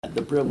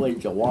The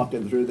privilege of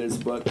walking through this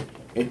book.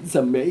 It's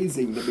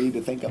amazing to me to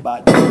think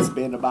about it's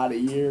been about a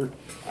year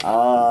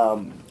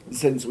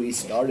since we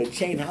started.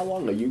 Shane, how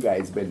long have you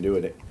guys been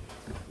doing it?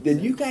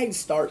 Did you guys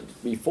start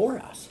before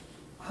us?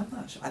 I'm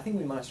not sure. I think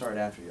we might have started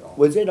after y'all.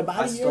 Was it about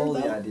I a year? stole though?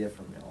 the idea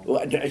from y'all.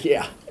 Well,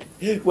 yeah.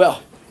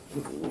 Well,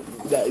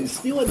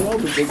 stealing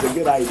Romans is a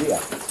good idea.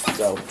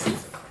 So,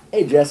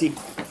 hey, Jesse.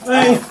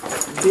 Hey.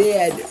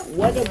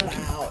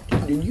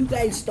 Did you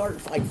guys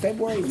start like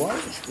February,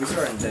 March? We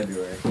started in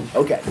February.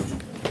 Okay,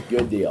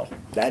 good deal.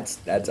 That's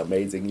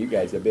amazing. You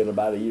guys have been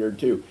about a year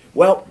too.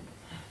 Well,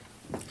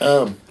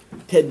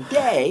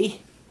 today,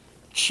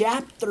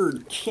 chapter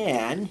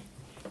 10,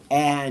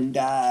 and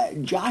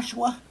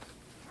Joshua,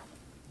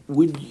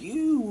 would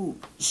you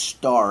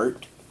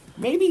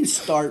maybe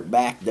start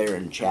back there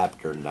in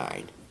chapter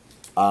 9,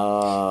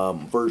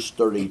 verse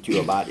 32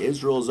 about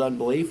Israel's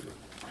unbelief?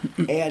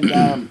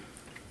 And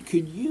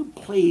could you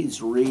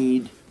please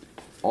read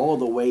all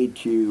the way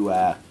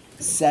to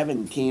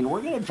 17.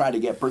 We're going to try to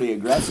get pretty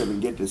aggressive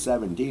and get to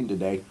 17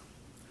 today.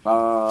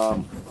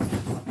 Once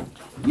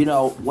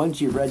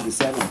you've read the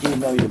 17,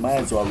 though, you might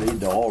as well read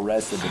the whole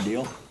rest of the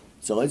deal.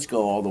 So let's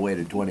go all the way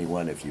to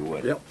 21, if you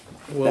would. Yep,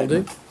 will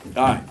do.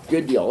 All right,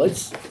 good deal.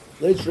 Let's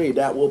read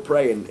that. We'll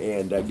pray and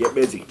get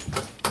busy.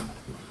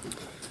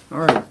 All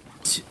right,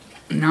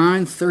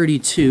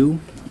 9:32.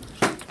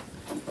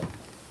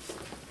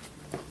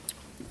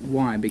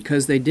 Why?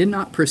 Because they did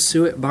not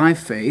pursue it by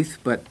faith,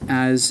 but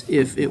as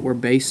if it were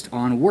based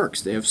on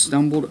works. They have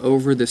stumbled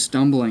over the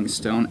stumbling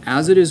stone.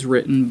 As it is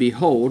written,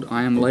 Behold,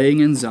 I am laying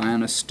in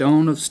Zion a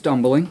stone of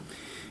stumbling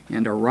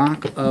and a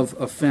rock of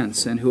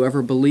offense, and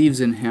whoever believes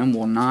in him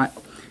will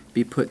not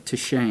be put to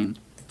shame.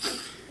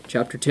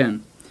 Chapter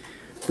 10.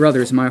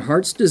 Brothers, my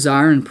heart's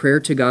desire and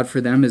prayer to God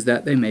for them is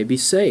that they may be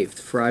saved.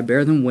 For I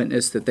bear them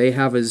witness that they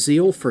have a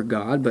zeal for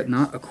God, but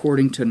not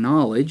according to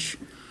knowledge.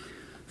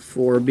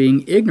 For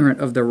being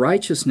ignorant of the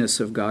righteousness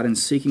of God and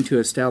seeking to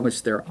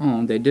establish their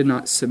own, they did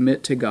not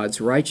submit to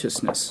God's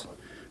righteousness.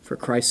 For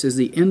Christ is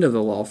the end of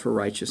the law for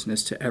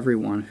righteousness to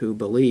everyone who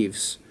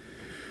believes.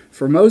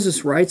 For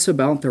Moses writes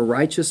about the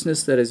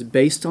righteousness that is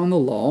based on the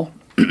law,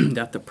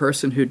 that the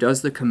person who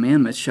does the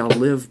commandments shall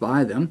live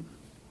by them.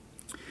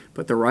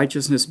 But the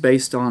righteousness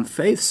based on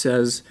faith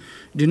says,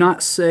 Do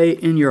not say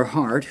in your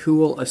heart, Who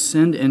will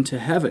ascend into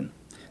heaven?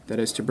 That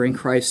is to bring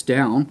Christ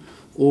down,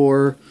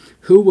 or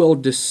who will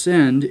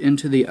descend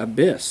into the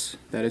abyss?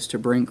 That is to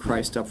bring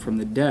Christ up from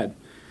the dead.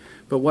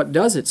 But what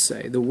does it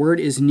say? The word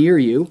is near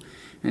you,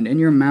 and in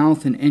your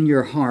mouth and in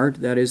your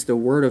heart. That is the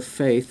word of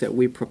faith that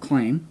we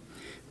proclaim.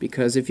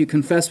 Because if you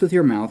confess with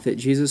your mouth that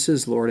Jesus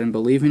is Lord and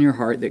believe in your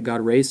heart that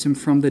God raised him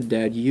from the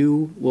dead,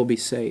 you will be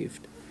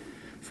saved.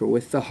 For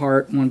with the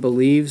heart one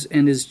believes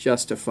and is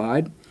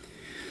justified,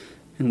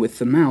 and with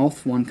the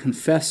mouth one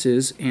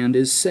confesses and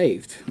is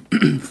saved.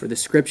 For the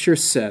Scripture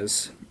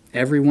says,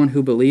 Everyone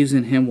who believes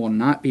in him will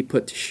not be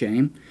put to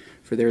shame,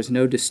 for there is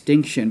no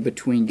distinction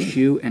between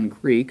Jew and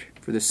Greek,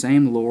 for the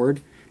same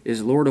Lord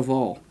is Lord of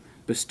all,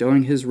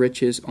 bestowing his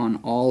riches on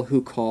all who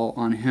call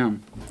on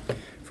him.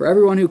 For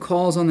everyone who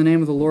calls on the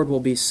name of the Lord will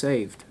be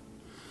saved.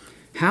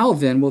 How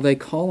then will they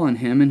call on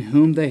him in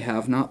whom they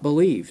have not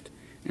believed?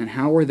 And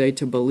how are they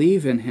to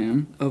believe in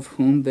him of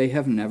whom they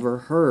have never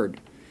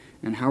heard?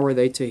 And how are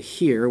they to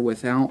hear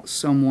without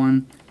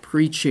someone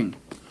preaching?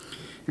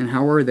 And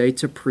how are they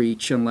to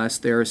preach unless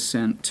they are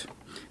sent?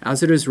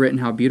 As it is written,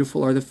 How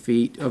beautiful are the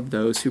feet of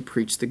those who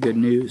preach the good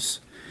news.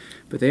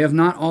 But they have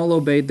not all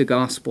obeyed the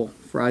gospel.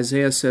 For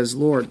Isaiah says,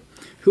 Lord,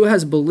 who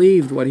has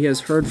believed what he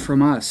has heard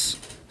from us?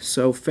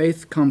 So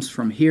faith comes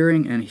from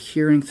hearing, and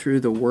hearing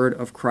through the word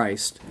of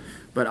Christ.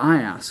 But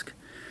I ask,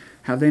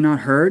 have they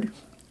not heard?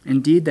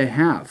 Indeed they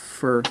have,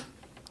 for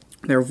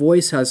their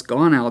voice has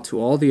gone out to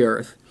all the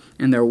earth,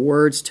 and their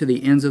words to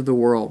the ends of the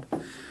world.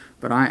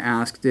 But I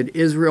ask, did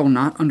Israel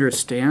not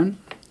understand?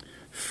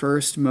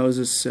 First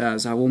Moses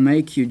says, I will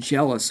make you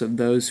jealous of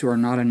those who are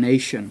not a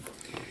nation.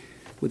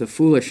 With a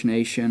foolish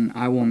nation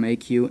I will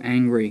make you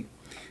angry.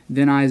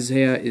 Then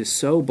Isaiah is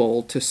so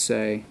bold to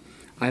say,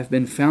 I have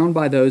been found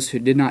by those who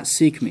did not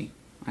seek me.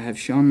 I have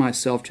shown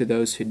myself to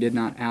those who did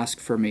not ask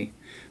for me.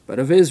 But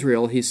of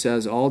Israel he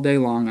says, all day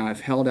long I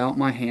have held out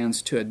my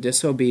hands to a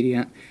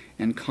disobedient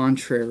and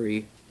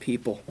contrary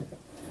people.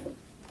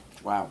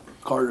 Wow.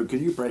 Carter, could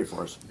you pray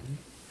for us?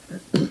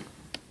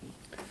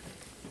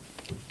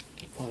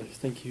 Father,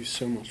 thank you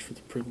so much for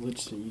the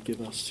privilege that you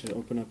give us to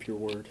open up your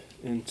word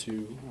and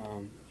to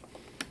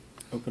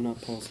open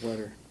up Paul's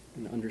letter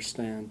and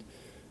understand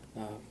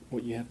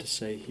what you have to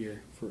say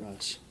here for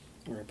us.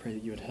 Lord, I pray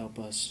that you would help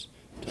us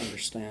to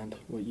understand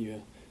what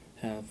you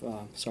have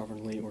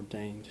sovereignly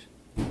ordained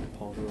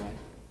Paul to write.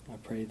 I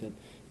pray that it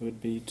would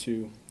be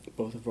to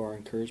both of our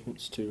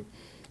encouragements, to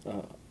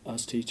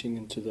us teaching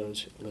and to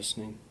those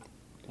listening.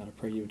 God, I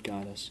pray you would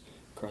guide us.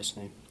 In Christ's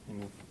name,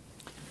 amen.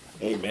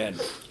 Amen.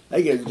 I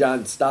think it's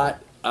John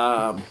Stott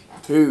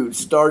who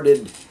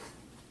started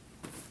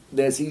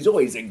this. He's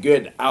always a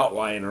good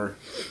outliner.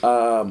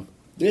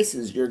 This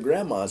is your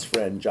grandma's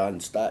friend, John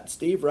Stott.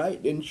 Steve,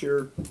 right? Didn't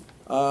your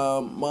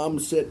mom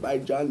sit by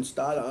John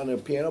Stott on a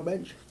piano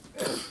bench?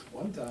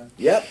 One time.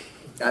 Yep.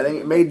 I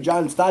think it made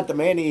John Stott the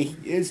man he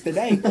is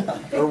today,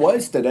 or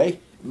was today.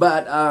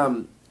 But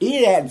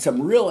he had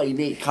some really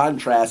neat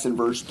contrasts in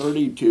verse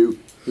 32.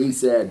 He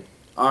said,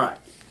 all right,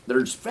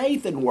 there's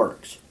faith and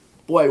works.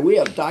 Boy, we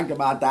have talked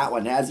about that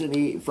one, hasn't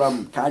he?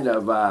 From kind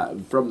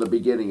of from the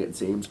beginning, it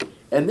seems.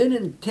 And then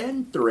in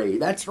 10:3,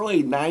 that's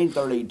really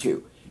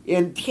 9:32.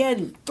 In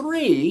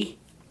 10:3,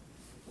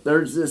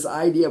 there's this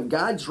idea of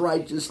God's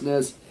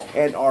righteousness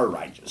and our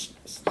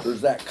righteousness.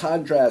 There's that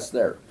contrast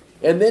there.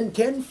 And then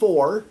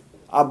 10:4,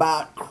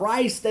 about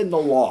Christ and the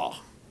law.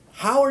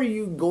 How are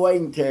you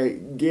going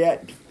to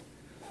get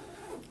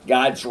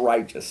God's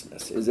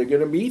righteousness? Is it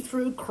going to be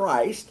through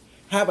Christ,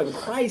 having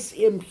Christ's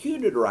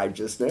imputed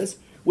righteousness,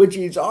 which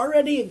he's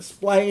already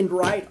explained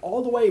right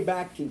all the way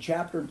back to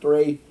chapter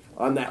 3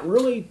 on that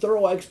really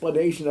thorough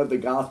explanation of the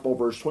gospel,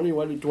 verse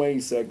 21 to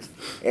 26.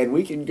 And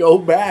we can go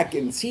back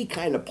and see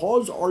kind of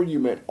Paul's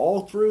argument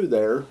all through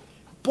there.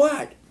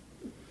 But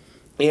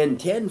in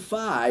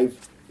 10:5,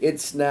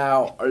 it's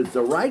now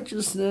the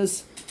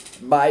righteousness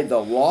by the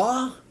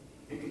law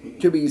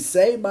to be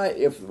saved by,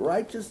 if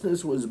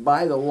righteousness was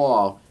by the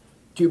law,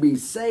 to be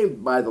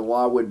saved by the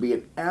law would be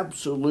an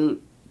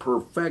absolute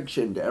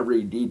perfection to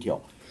every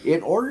detail.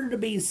 In order to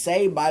be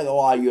saved by the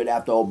law, you would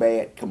have to obey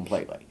it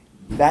completely.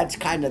 That's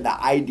kind of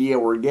the idea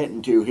we're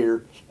getting to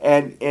here.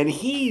 And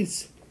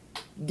he's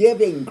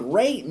giving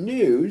great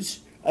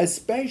news,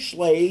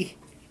 especially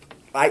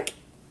like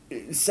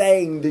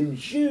saying the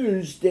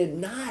Jews did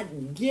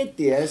not get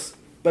this,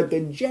 but the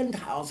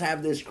Gentiles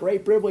have this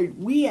great privilege.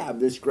 We have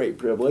this great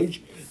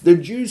privilege. The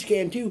Jews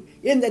can too,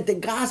 in that the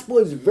gospel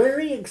is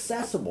very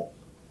accessible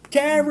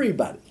to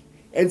everybody.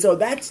 And so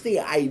that's the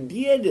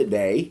idea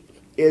today,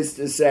 is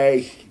to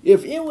say,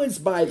 if it was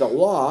by the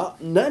law,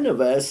 none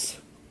of us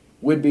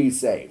would be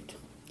saved.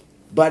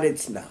 But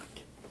it's not.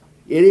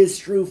 It is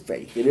through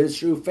faith. It is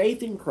through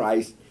faith in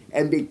Christ.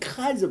 And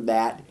because of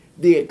that,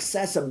 the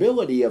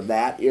accessibility of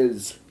that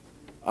is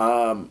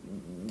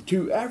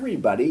to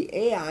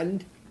everybody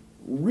and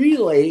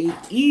really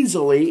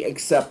easily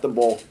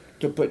acceptable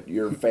to put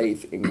your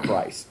faith in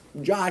Christ.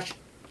 Josh,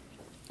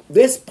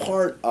 this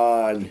part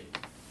on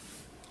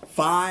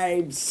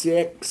 5,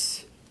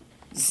 6,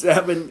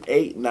 7,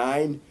 8,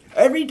 9,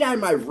 every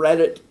time I've read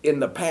it in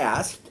the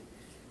past,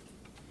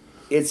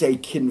 it's a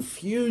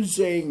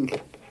confusing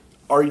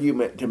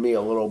argument to me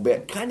a little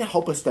bit. Kind of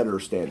help us to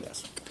understand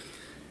this.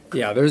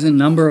 Yeah, there's a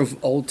number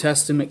of Old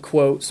Testament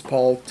quotes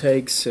Paul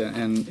takes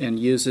and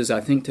uses, I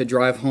think, to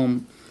drive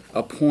home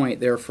a point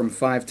there from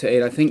 5 to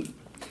 8. I think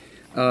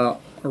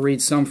I'll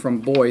read some from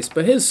Boyce,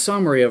 but his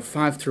summary of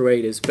 5 through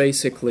 8 is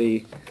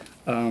basically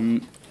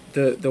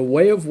the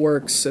way of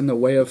works and the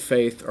way of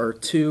faith are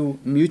two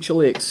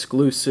mutually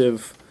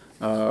exclusive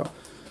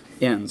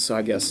ends,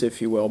 I guess,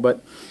 if you will.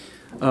 But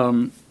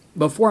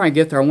before I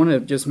get there, I want to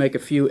just make a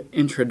few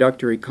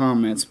introductory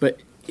comments. But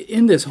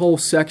in this whole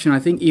section, I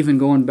think even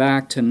going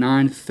back to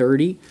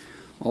 9:30,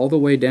 all the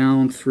way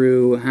down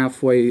through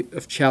halfway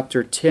of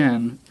chapter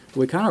 10,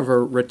 we kind of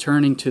are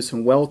returning to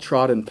some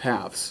well-trodden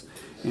paths.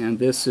 And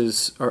this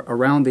is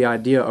around the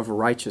idea of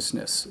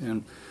righteousness.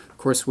 And of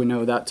course, we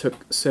know that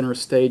took center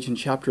stage in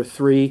chapter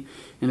 3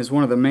 and is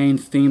one of the main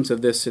themes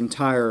of this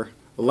entire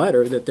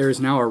letter, that there is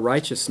now a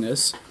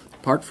righteousness,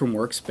 apart from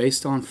works,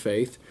 based on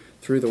faith,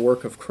 through the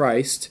work of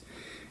Christ.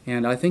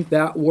 And I think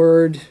that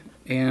word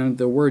and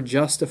the word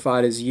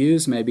justified is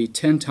used maybe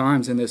 10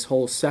 times in this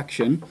whole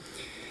section.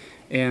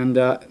 And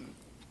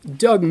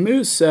Doug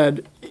Moose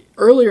said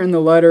earlier in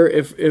the letter,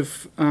 if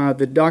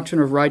the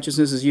doctrine of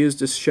righteousness is used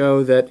to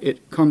show that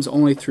it comes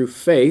only through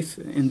faith,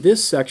 in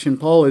this section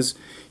Paul is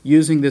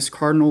using this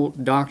cardinal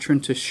doctrine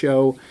to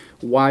show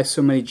why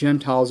so many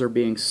Gentiles are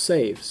being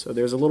saved. So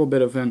there's a little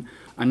bit of an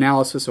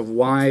analysis of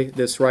why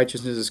this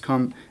righteousness has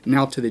come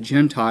now to the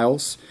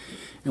Gentiles.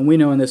 And we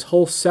know in this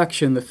whole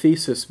section, the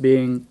thesis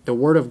being the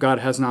Word of God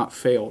has not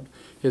failed.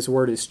 His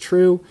Word is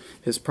true.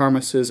 His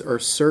promises are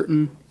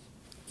certain.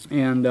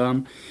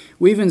 And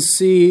we even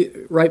see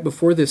right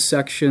before this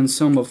section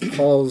some of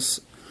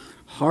Paul's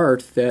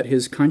heart that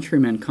his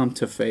countrymen come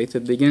to faith.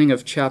 At the beginning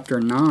of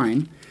chapter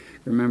 9,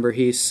 remember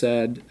he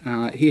said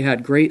he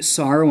had great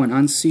sorrow and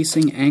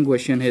unceasing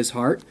anguish in his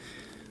heart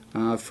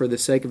for the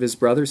sake of his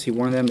brothers. He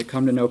wanted them to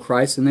come to know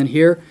Christ. And then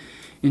here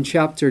in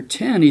chapter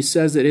 10, he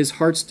says that his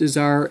heart's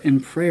desire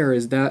and prayer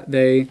is that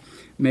they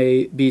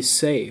may be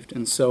saved.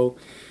 And so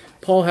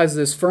Paul has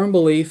this firm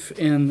belief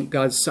in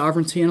God's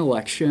sovereignty and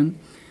election,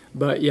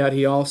 but yet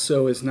he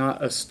also is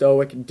not a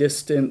stoic,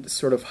 distant,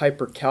 sort of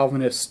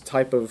hyper-Calvinist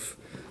type of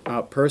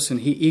person.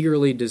 He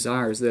eagerly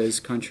desires that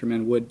his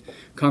countrymen would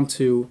come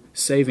to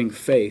saving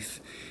faith.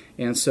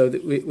 And so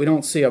that we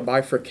don't see a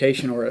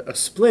bifurcation or a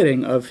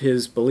splitting of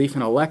his belief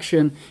in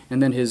election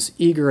and then his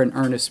eager and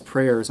earnest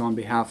prayers on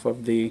behalf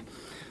of the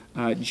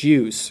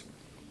Jews.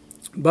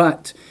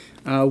 But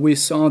we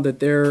saw that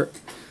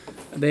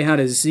they had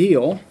a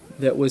zeal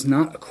that was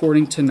not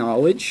according to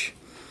knowledge,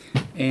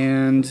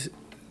 and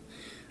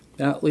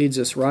that leads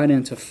us right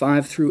into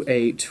 5 through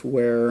 8,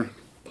 where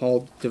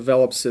Paul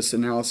develops this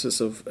analysis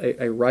of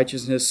a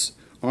righteousness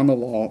on the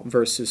law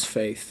versus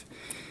faith.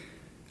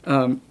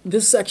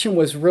 This section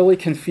was really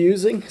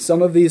confusing.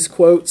 Some of these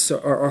quotes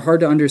are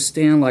hard to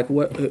understand, like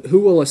who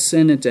will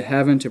ascend into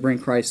heaven to bring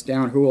Christ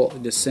down, who will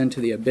descend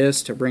to the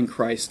abyss to bring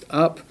Christ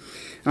up.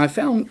 And I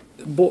found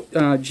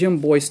Jim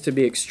Boyce to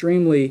be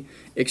extremely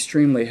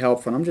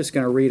helpful. And I'm just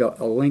going to read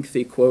a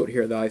lengthy quote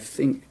here that I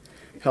think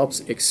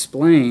helps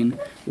explain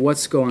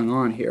what's going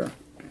on here.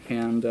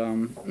 And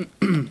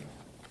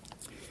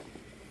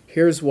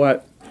here's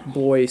what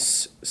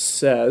Boyce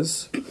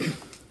says.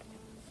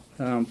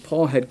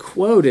 Paul had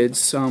quoted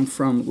some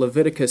from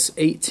Leviticus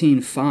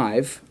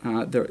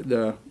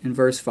 18:5, in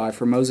verse 5,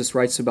 for Moses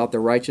writes about the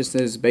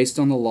righteousness based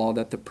on the law,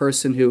 that the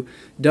person who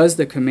does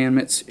the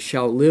commandments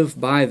shall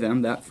live by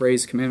them. That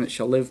phrase, commandments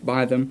shall live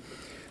by them.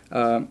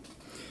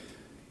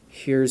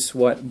 Here's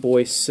what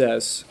Boyce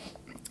says.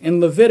 In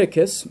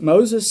Leviticus,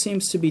 Moses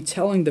seems to be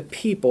telling the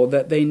people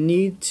that they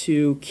need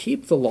to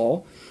keep the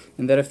law,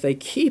 and that if they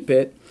keep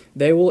it,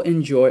 they will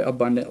enjoy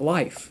abundant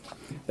life.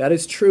 That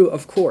is true,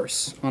 of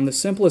course. On the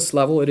simplest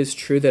level, it is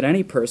true that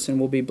any person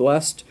will be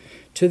blessed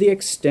to the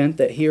extent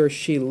that he or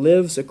she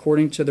lives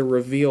according to the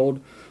revealed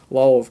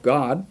law of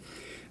God.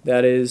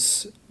 That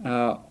is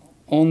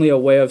only a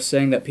way of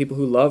saying that people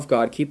who love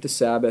God, keep the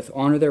Sabbath,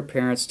 honor their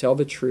parents, tell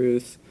the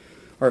truth,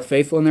 are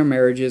faithful in their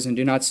marriages, and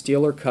do not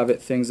steal or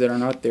covet things that are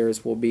not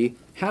theirs will be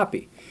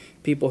happy.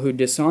 People who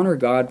dishonor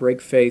God,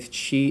 break faith,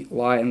 cheat,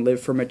 lie, and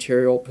live for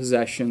material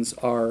possessions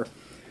are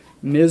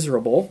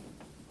miserable.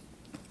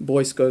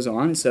 Boyce goes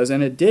on and says,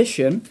 in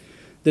addition,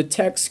 the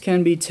text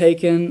can be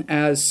taken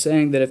as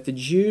saying that if the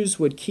Jews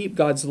would keep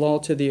God's law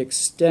to the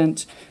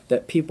extent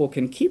that people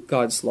can keep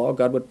God's law,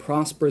 God would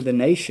prosper the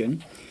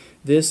nation.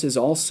 This is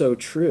also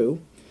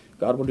true.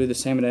 God will do the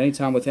same at any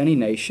time with any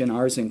nation,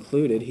 ours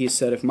included. He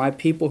said, if my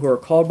people who are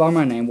called by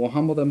my name will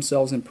humble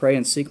themselves and pray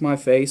and seek my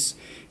face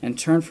and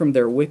turn from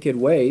their wicked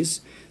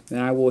ways, then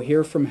I will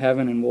hear from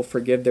heaven and will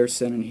forgive their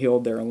sin and heal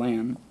their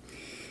land.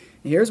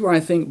 Here's where I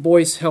think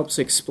Boyce helps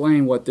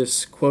explain what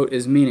this quote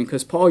is meaning,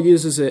 because Paul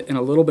uses it in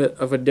a little bit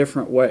of a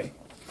different way.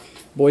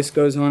 Boyce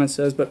goes on and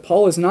says, but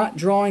Paul is not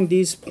drawing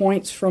these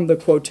points from the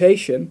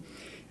quotation,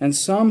 and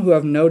some who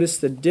have noticed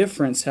the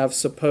difference have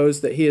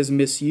supposed that he is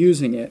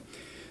misusing it.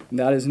 And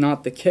that is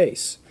not the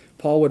case.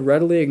 Paul would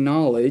readily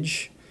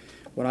acknowledge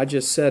what I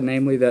just said,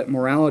 namely that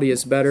morality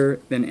is better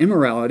than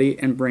immorality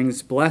and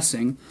brings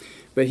blessing,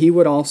 but he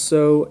would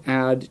also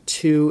add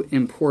two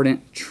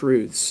important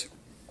truths.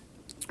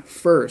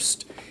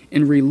 First,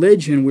 in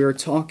religion, we're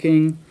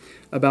talking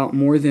about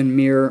more than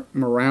mere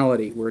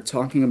morality. We're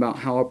talking about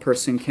how a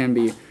person can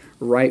be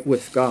right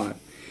with God.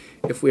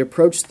 If we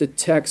approach the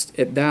text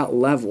at that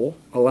level,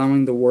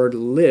 allowing the word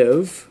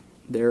live,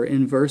 there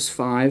in verse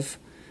 5,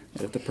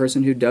 that the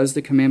person who does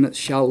the commandments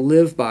shall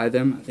live by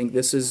them, I think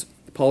this is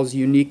Paul's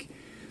unique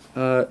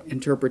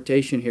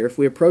interpretation here. If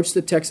we approach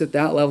the text at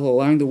that level,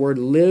 allowing the word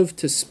live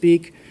to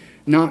speak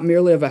not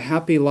merely of a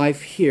happy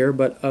life here,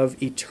 but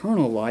of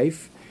eternal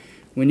life,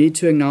 we need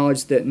to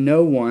acknowledge that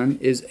no one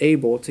is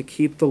able to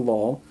keep the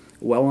law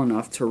well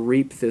enough to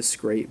reap this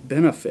great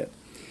benefit.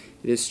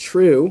 It is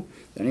true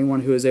that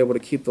anyone who is able to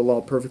keep the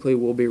law perfectly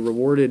will be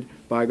rewarded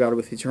by God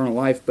with eternal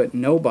life, but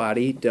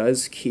nobody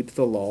does keep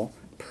the law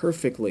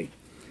perfectly.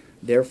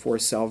 Therefore,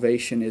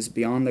 salvation is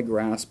beyond the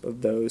grasp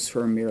of those who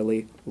are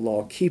merely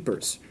law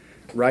keepers.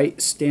 Right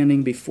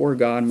standing before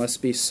God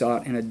must be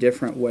sought in a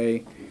different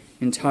way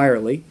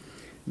entirely,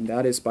 and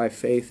that is by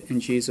faith in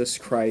Jesus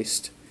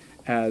Christ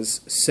as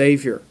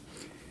Savior.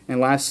 And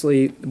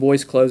lastly,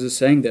 Boyce closes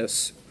saying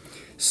this.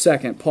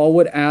 Second, Paul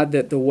would add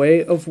that the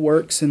way of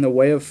works and the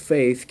way of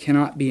faith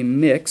cannot be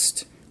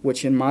mixed,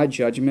 which in my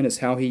judgment is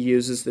how he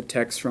uses the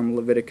text from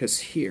Leviticus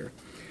here.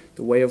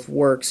 The way of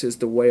works is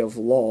the way of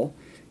law.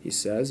 He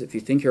says, if you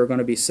think you're going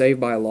to be saved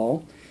by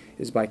law,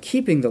 it is by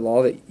keeping the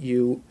law that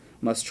you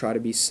must try to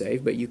be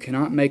saved, but you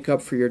cannot make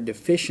up for your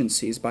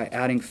deficiencies by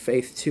adding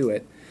faith to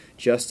it,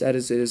 just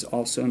as it is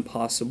also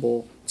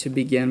impossible to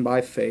begin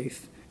by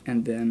faith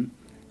and then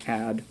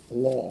add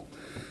law.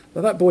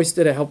 Well, that Boyce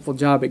did a helpful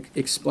job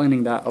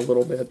explaining that a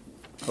little bit.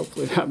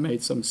 Hopefully that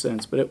made some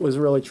sense, but it was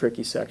a really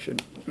tricky section.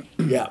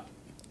 Yeah,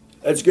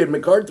 that's good.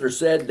 MacArthur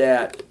said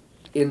that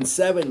in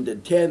 7 to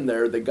 10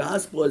 there, the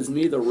gospel is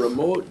neither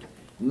remote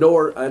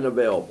nor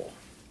unavailable.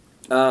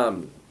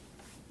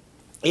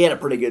 He had a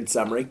pretty good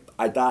summary.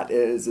 I thought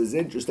is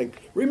interesting.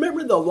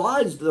 Remember, the law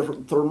is the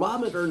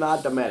thermometer,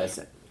 not the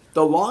medicine.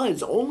 The law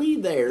is only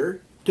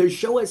there to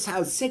show us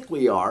how sick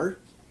we are,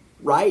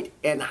 right?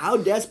 And how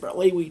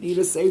desperately we need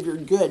a Savior.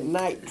 Good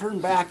night. Turn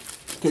back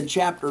to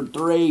chapter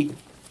 3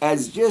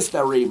 as just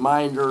a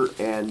reminder,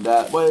 and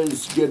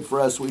was good for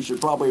us. We should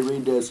probably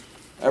read this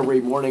every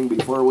morning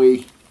before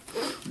we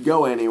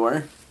go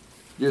anywhere,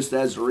 just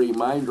as a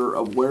reminder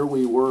of where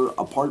we were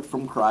apart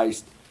from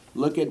Christ.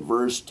 Look at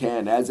verse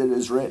 10. As it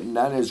is written,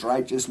 none is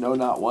righteous, no,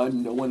 not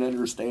one. No one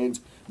understands.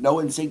 No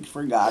one seeks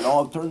for God.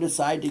 All have turned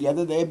aside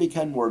together. They have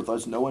become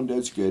worthless. No one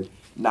does good,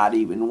 not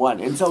even one.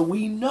 And so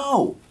we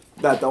know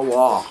that the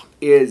law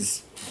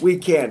is, we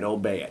can't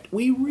obey it.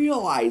 We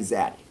realize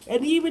that.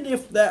 And even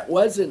if that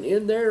wasn't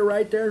in there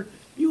right there,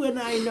 you and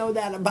I know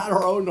that about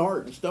our own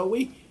hearts, don't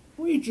we?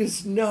 We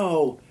just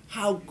know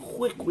how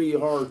quick we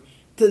are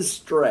to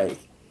stray.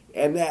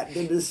 And that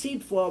the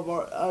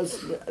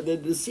the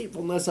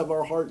deceitfulness of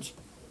our hearts,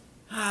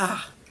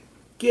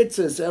 gets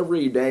us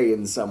every day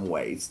in some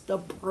ways. The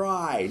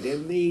pride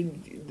and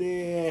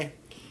the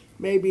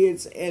maybe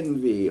it's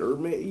envy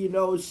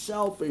or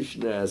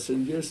selfishness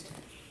and just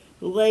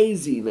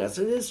laziness.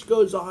 And this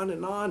goes on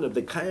of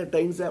the kind of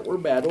things that we're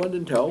battling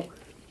until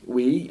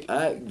we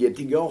get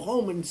to go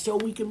home. And so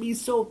we can be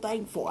so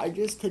thankful.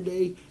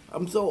 Today,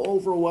 I'm so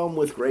overwhelmed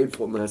with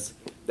gratefulness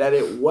that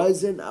it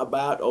wasn't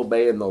about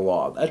obeying the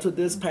law. That's what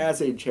this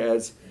passage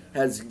has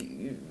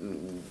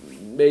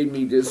made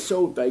me just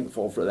so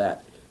thankful for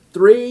that.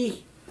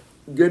 3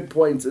 good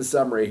points of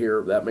summary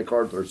here that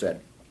MacArthur said.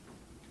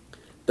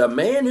 The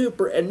man who,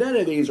 and none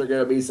of these are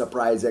going to be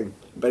surprising,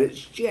 but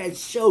it's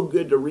just so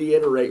good to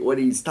reiterate what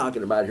he's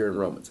talking about here in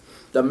Romans.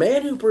 The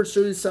man who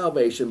pursues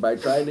salvation by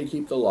trying to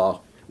keep the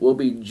law will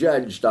be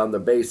judged on the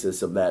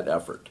basis of that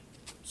effort.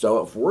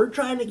 So if we're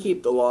trying to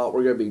keep the law,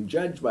 we're going to be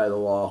judged by the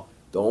law.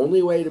 The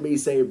only way to be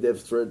saved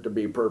is for it to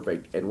be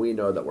perfect, and we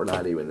know that we're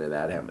not even in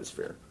that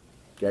hemisphere.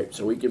 Okay,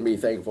 so we can be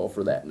thankful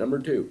for that. Number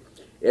 2,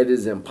 it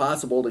is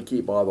impossible to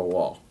keep all the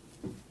law.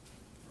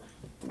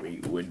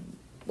 We would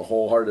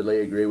wholeheartedly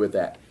agree with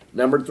that.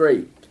 Number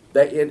 3,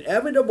 the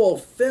inevitable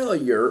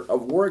failure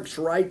of works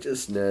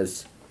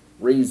righteousness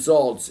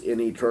results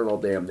in eternal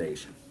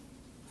damnation.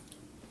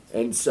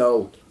 And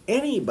so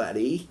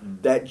anybody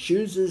that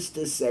chooses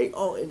to say,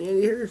 and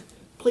here,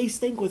 please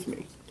think with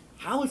me.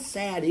 How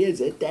sad is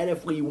it that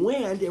if we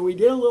went and we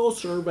did a little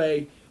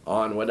survey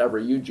on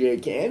whatever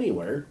UGA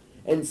anywhere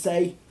and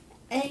say,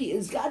 hey,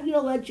 is God going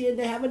to let you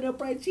into heaven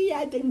upright? See,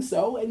 I think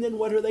so. And then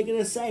what are they going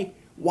to say?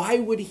 Why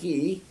would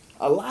he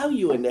allow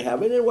you into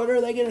heaven? And what are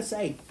they going to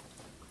say?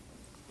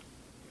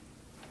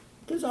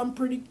 Because I'm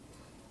pretty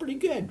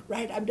good,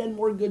 right? I've done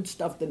more good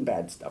stuff than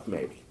bad stuff,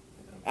 maybe.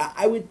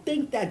 I would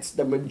think that's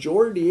the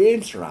majority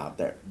answer out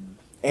there.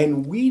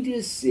 And we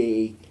just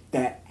see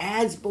that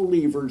as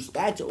believers,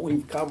 that's what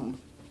we've come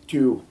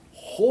to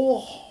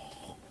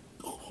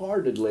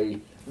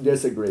wholeheartedly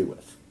disagree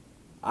with.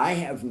 I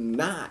have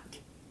not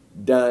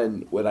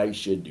done what I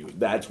should do.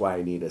 That's why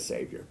I need a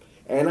Savior.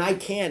 And I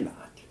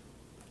cannot.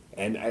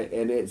 And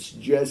it's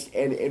just,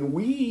 and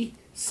we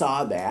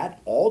saw that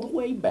all the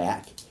way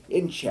back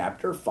in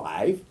chapter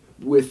 5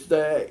 with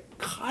the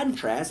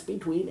contrast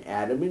between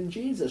Adam and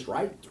Jesus,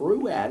 right?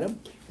 Through Adam,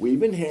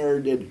 we've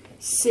inherited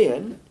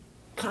sin,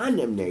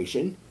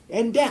 condemnation,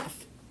 and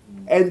death.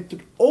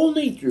 And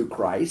only through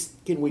Christ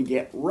can we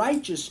get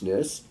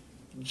righteousness,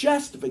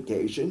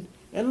 justification,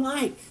 and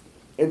life.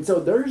 And so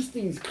there's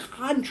these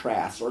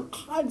contrasts are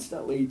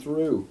constantly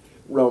through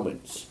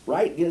Romans,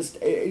 right? Just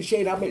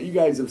Shane, I bet you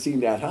guys have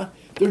seen that, huh?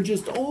 They're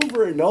just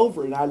over and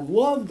over, and I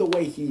love the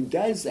way he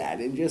does that.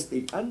 And just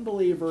the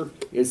unbeliever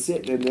is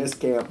sitting in this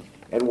camp,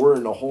 and we're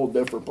in a whole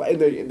different place.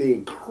 And the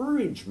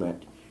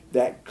encouragement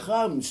that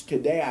comes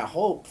today, I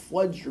hope,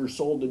 floods your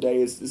soul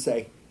today, is to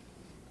say,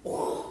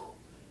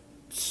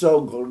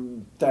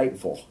 so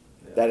thankful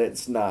that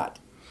it's not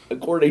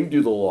according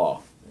to the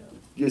law.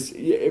 Just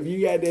if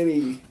you got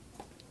any,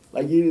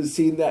 like you just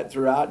seen that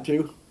throughout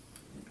too.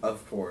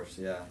 Of course,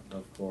 yeah,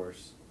 of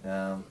course.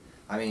 I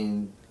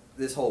mean,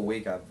 this whole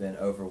week I've been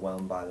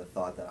overwhelmed by the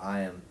thought that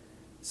I am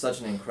such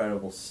an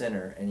incredible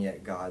sinner, and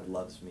yet God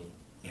loves me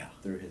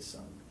through His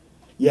Son.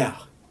 Yeah,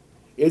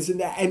 isn't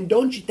that? And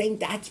don't you think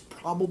that's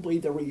probably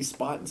the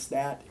response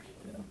that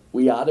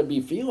we ought to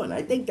be feeling?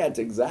 I think that's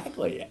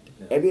exactly it.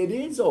 Yeah. And it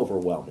is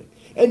overwhelming.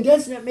 And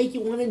doesn't it make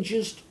you want to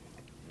just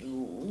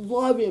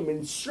love Him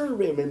and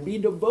serve Him and be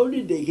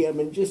devoted to Him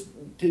and just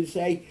to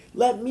say,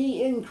 let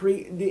me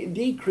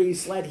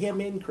decrease, let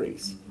Him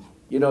increase.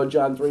 You know,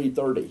 John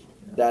 3:30,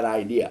 that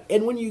idea.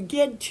 And when you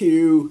get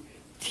to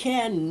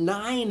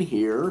 10:9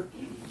 here,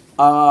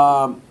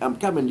 I'm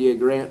coming to you,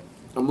 Grant.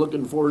 I'm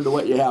looking forward to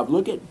what you have.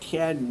 Look at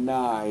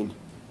 10:9.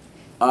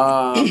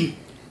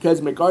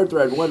 Because MacArthur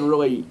had one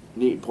really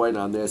neat point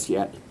on this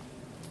yet.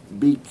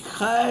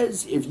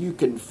 Because if you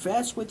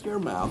confess with your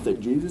mouth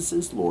that Jesus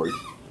is Lord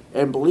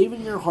and believe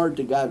in your heart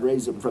that God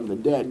raised Him from the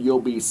dead,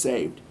 you'll be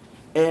saved.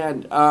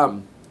 And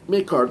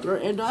MacArthur,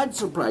 and not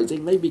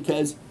surprisingly,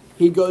 because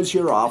he goes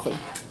here often,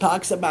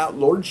 talks about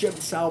lordship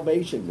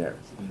salvation there.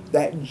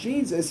 That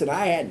Jesus, and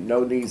I hadn't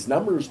known these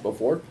numbers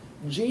before,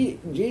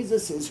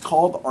 Jesus is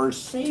called our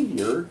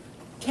Savior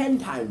 10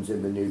 times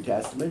in the New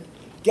Testament.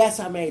 Guess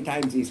how many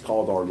times He's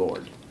called our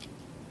Lord?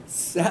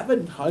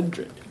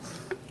 700.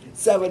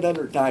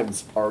 700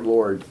 times our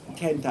Lord,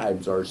 10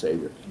 times our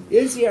Savior.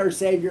 Is He our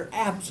Savior?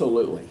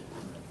 Absolutely.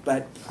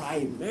 But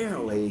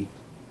primarily,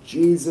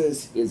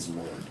 Jesus is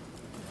Lord.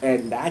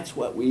 And that's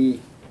what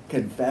we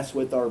confess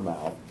with our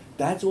mouth.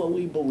 That's what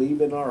we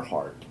believe in our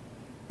heart,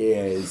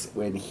 is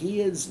when He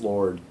is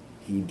Lord,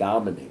 He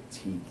dominates.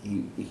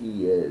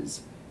 He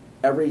is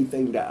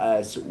everything to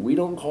us. We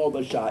don't call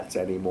the shots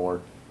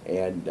anymore.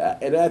 And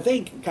I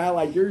think, kind of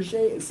like you're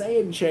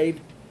saying,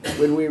 Shane,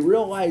 when we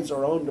realize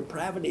our own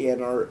depravity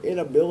and our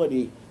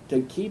inability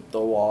to keep the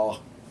law,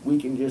 we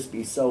can just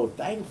be so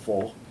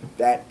thankful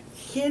that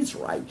His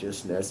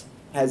righteousness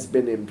has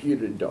been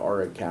imputed to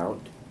our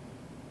account.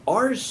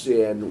 Our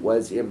sin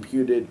was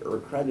imputed or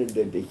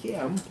credited to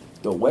Him.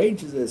 The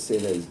wages of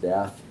sin is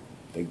death.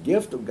 The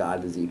gift of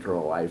God is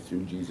eternal life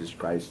through Jesus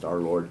Christ our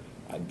Lord.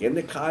 Again,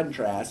 the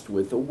contrast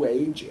with a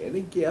wage and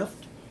a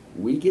gift.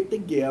 We get the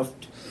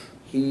gift.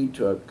 He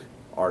took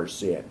our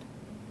sin.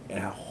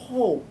 And I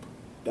hope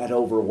that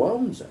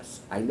overwhelms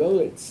us. I know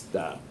it's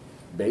the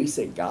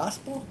basic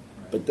gospel,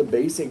 but the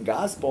basic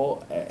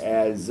gospel,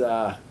 as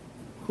I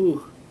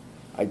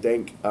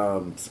think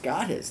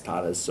Scott has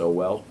taught us so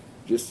well,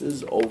 just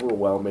as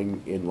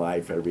overwhelming in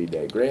life every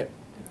day. Grant?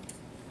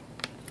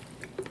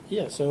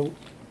 Yeah, so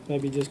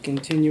maybe just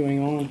continuing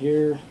on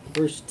here,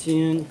 verse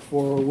 10,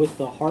 for with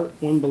the heart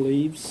one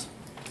believes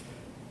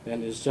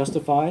and is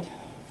justified,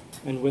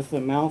 and with the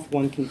mouth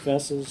one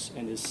confesses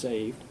and is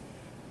saved.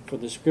 For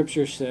the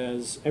scripture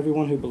says,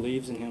 everyone who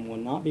believes in him will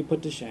not be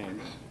put to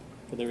shame,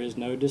 for there is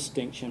no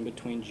distinction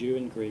between Jew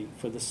and Greek,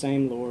 for the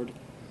same Lord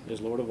is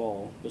Lord of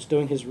all,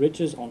 bestowing his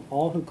riches on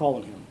all who call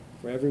on him.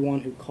 For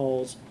everyone who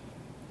calls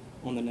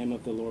on the name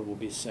of the Lord will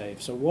be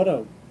saved. So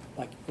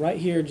right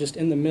here, just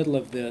in the middle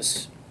of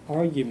this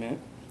argument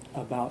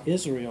about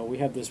Israel, we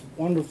have this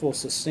wonderful,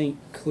 succinct,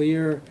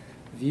 clear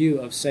view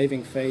of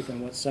saving faith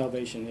and what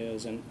salvation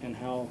is and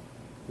how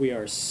we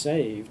are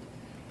saved.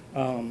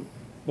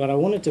 But I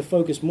wanted to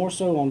focus more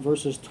so on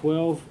verses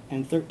 12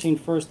 and 13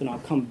 first, and I'll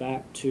come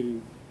back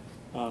to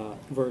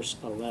verse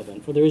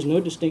 11. For there is no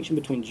distinction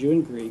between Jew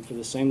and Greek, for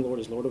the same Lord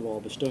is Lord of all,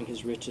 bestowing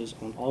his riches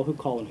on all who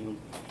call on him.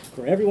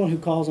 For everyone who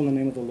calls on the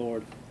name of the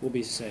Lord will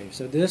be saved.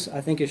 So this,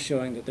 I think, is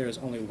showing that there is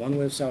only one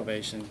way of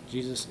salvation.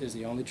 Jesus is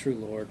the only true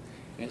Lord,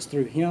 and it's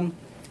through him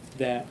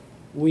that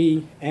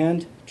we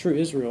and true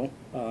Israel,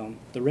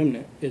 the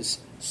remnant,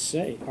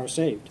 are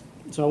saved.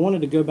 So I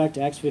wanted to go back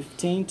to Acts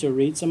 15 to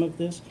read some of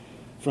this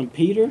from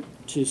Peter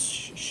to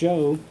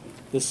show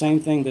the same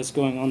thing that's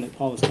going on that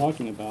Paul is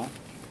talking about,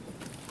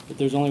 that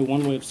there's only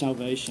one way of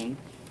salvation.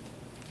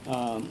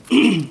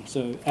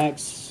 So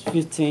Acts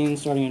 15,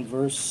 starting in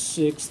verse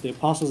 6, the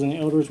apostles and the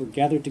elders were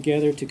gathered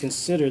together to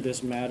consider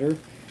this matter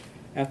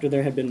after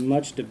there had been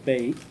much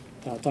debate,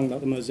 talking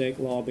about the Mosaic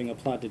law being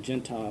applied to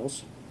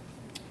Gentiles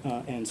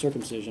and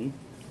circumcision.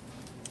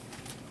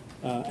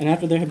 And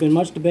after there had been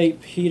much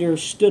debate, Peter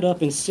stood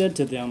up and said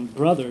to them,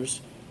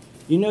 brothers,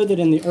 you know that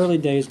in the early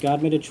days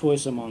God made a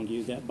choice among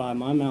you that by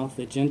my mouth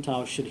the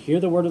Gentiles should hear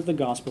the word of the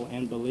gospel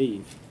and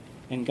believe.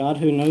 And God,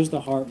 who knows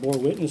the heart, bore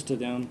witness to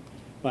them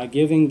by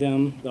giving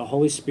them the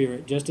Holy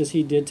Spirit, just as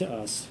he did to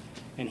us.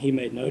 And he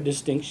made no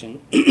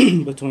distinction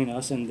between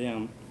us and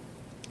them,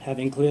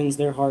 having cleansed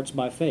their hearts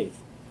by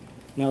faith.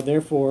 Now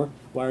therefore,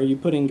 why are you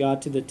putting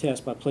God to the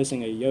test by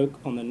placing a yoke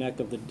on the neck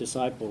of the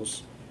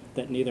disciples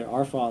that neither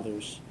our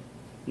fathers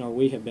nor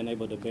we have been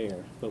able to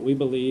bear? But we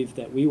believe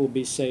that we will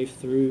be saved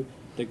through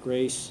the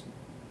grace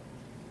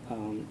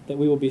of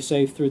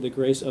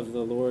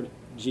the Lord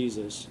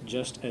Jesus,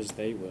 just as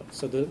they will.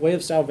 So the way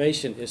of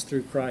salvation is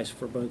through Christ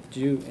for both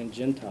Jew and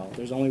Gentile.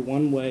 There's only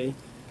one way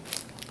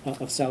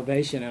of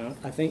salvation, and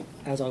I think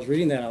as I was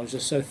reading that, I was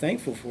just so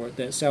thankful for it,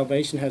 that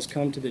salvation has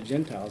come to the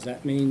Gentiles.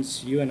 That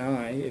means you and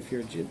I, if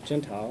you're a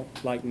Gentile,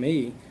 like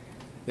me,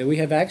 that we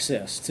have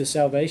access to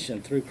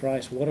salvation through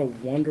Christ. What a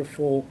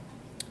wonderful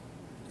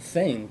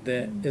thing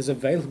that is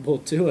available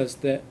to us,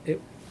 that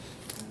it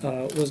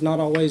was not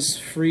always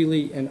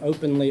freely and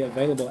openly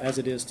available as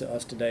it is to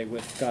us today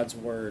with God's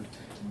Word.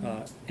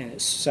 And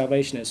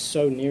salvation is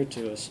so near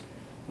to us.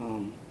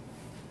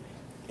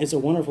 It's a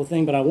wonderful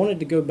thing, but I wanted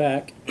to go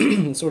back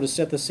and sort of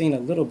set the scene a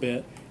little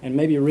bit and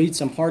maybe read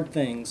some hard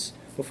things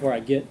before I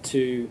get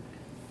to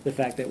the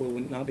fact that we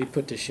would not be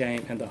put to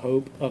shame and the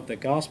hope of the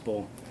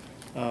gospel.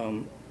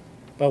 But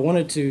I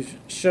wanted to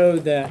show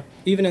that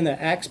even in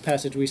the Acts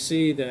passage, we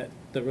see that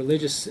the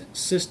religious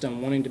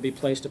system wanting to be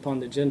placed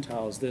upon the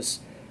Gentiles, this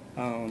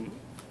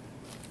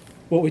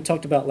what we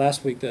talked about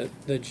last week, that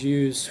the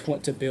Jews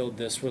want to build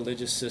this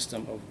religious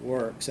system of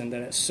works, and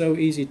that it's so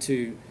easy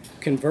to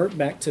convert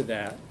back to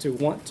that, to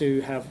want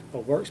to have a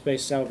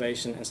works-based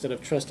salvation instead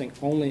of trusting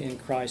only in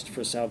Christ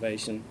for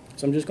salvation.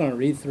 So I'm just going to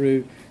read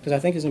through, because I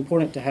think it's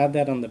important to have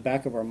that on the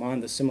back of our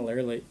mind, the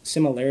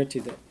similarity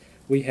that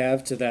we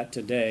have to that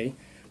today.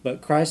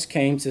 But Christ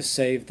came to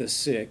save the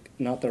sick,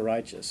 not the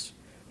righteous.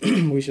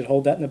 We should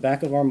hold that in the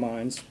back of our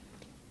minds.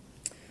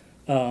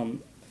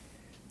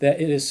 That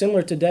it is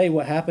similar today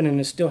what happened and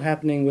is still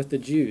happening with the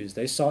Jews.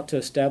 They sought to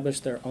establish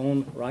their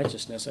own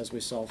righteousness, as we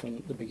saw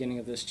from the beginning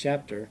of this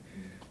chapter,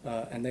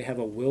 and they have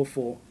a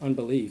willful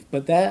unbelief.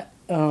 But that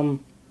can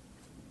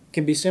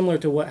be similar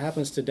to what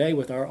happens today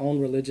with our own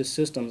religious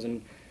systems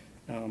and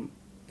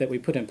that we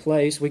put in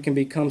place. We can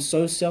become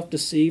so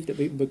self-deceived that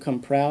we become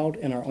proud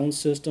in our own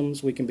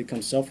systems. We can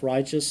become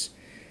self-righteous,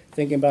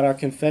 thinking about our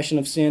confession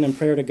of sin and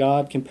prayer to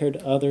God compared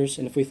to others.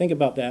 And if we think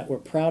about that, we're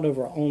proud of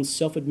our own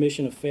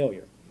self-admission of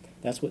failure.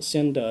 That's what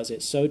sin does.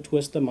 It so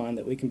twists the mind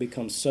that we can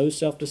become so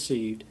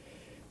self-deceived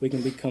we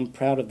can become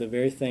proud of the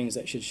very things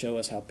that should show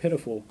us how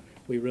pitiful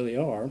we really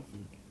are.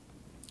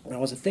 And I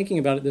was thinking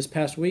about it this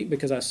past week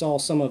because I saw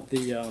some of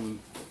the,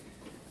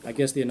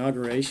 the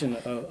inauguration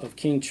of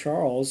King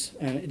Charles,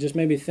 and it just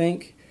made me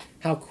think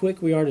how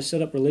quick we are to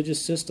set up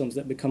religious systems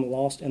that become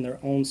lost in their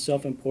own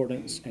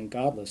self-importance and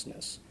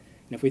godlessness.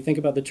 And if we think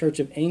about the Church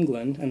of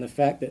England and the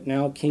fact that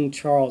now King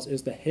Charles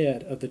is the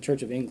head of the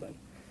Church of England,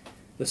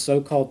 the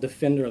so-called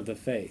defender of the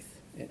faith,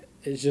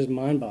 it's just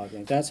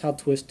mind-boggling. That's how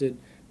twisted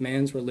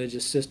man's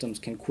religious systems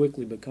can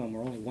quickly become.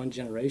 We're only one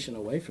generation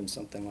away from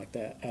something like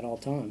that at all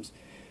times.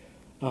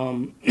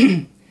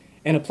 And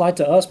applied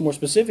to us more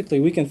specifically,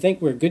 we can think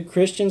we're good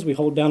Christians, we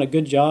hold down a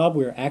good job,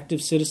 we're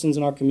active citizens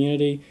in our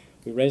community,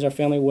 we raise our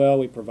family well,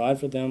 we provide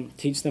for them,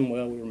 teach them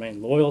well, we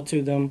remain loyal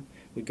to them,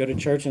 we go to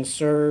church and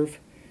serve.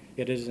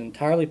 It is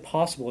entirely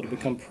possible to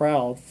become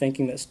proud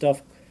thinking that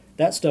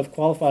stuff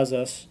qualifies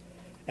us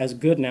as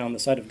good now in the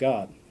sight of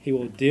God. He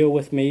will deal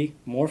with me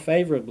more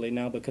favorably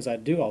now because I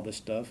do all this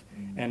stuff,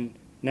 and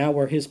now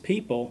we're his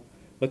people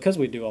because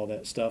we do all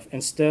that stuff,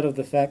 instead of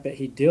the fact that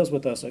he deals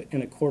with us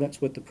in accordance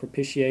with the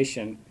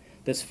propitiation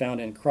that's found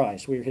in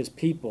Christ. We are his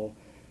people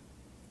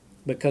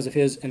because of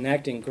his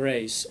enacting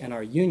grace and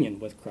our union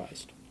with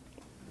Christ.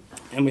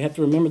 And we have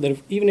to remember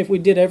that even if we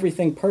did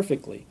everything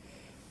perfectly,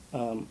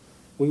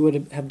 we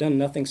would have done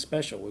nothing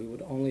special. We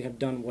would only have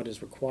done what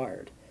is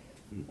required.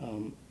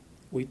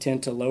 We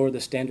tend to lower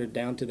the standard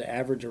down to the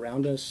average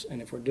around us,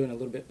 and if we're doing a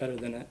little bit better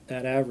than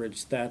that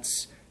average,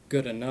 that's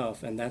good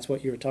enough. And that's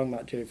what you were talking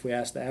about, Jerry. If we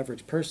ask the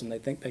average person, they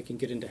think they can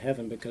get into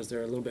heaven because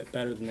they're a little bit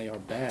better than they are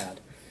bad.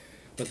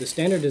 But the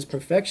standard is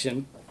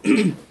perfection,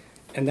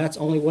 and that's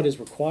only what is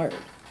required.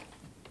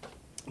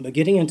 But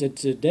getting into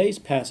today's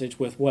passage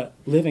with what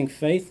living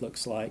faith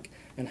looks like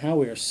and how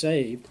we are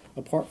saved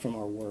apart from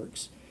our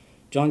works,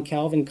 John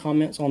Calvin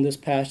comments on this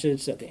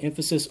passage that the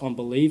emphasis on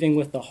believing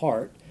with the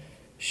heart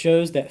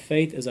shows that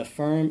faith is a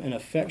firm and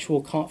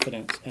effectual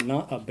confidence and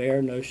not a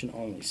bare notion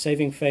only.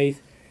 Saving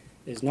faith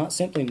is not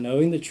simply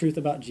knowing the truth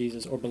about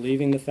Jesus or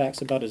believing the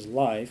facts about his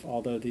life,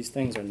 although these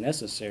things are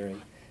necessary.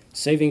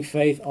 Saving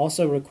faith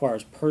also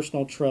requires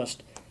personal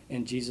trust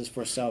in Jesus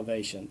for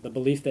salvation, the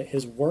belief that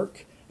his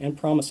work and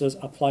promises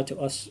apply to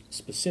us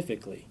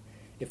specifically.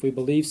 If we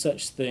believe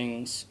such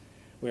things,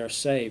 we are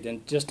saved.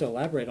 And just to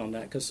elaborate on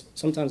that, because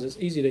sometimes it's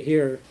easy to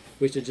hear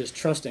we should just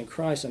trust in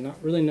Christ and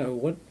not really know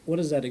what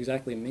does that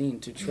exactly mean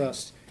to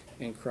trust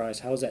in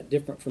Christ. How is that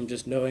different from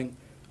just knowing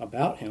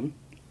about him?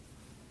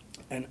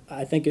 And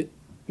I think it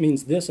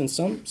means this in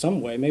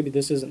some way. Maybe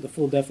this isn't the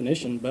full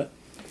definition, but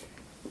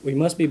we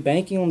must be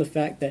banking on the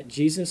fact that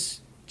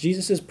Jesus'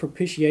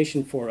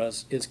 propitiation for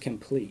us is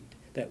complete,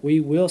 that we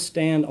will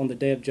stand on the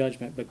day of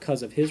judgment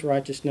because of his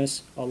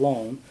righteousness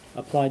alone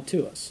applied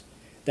to us,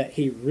 that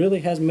he really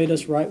has made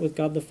us right with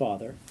God the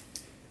Father.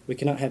 We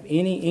cannot have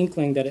any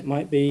inkling that it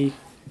might be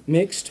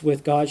mixed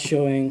with God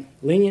showing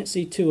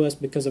leniency to us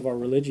because of our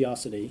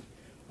religiosity.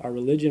 Our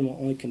religion will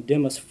only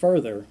condemn us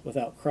further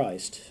without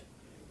Christ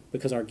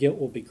because our guilt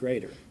will be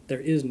greater. There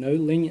is no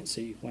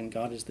leniency when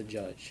God is the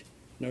judge,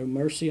 no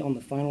mercy on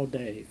the final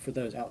day for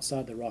those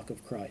outside the rock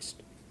of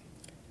Christ.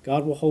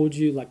 God will hold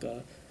you like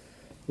a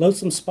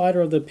loathsome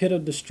spider of the pit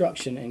of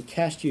destruction and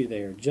cast you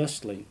there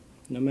justly,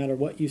 no matter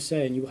what you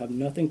say, and you will have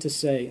nothing to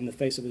say in the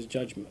face of his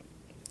judgment.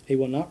 He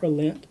will not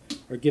relent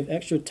or give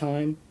extra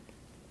time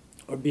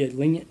or be a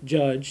lenient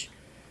judge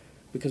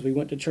because we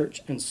went to church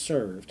and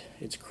served.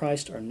 It's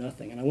Christ or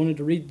nothing. And I wanted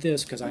to read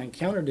this because I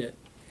encountered it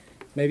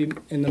maybe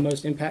in the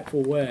most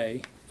impactful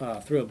way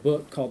through a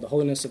book called The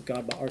Holiness of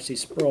God by R.C.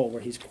 Sproul,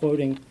 where he's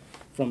quoting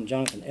from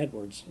Jonathan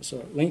Edwards.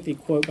 So a lengthy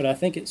quote, but I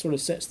think it sort of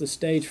sets the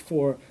stage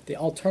for the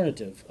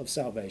alternative of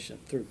salvation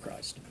through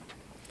Christ.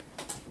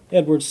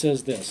 Edwards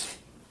says this: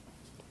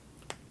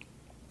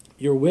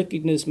 "Your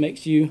wickedness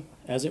makes you,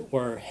 as it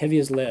were, heavy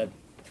as lead,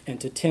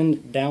 and to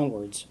tend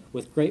downwards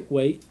with great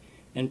weight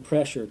and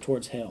pressure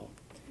towards hell.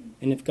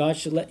 And if God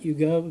should let you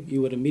go,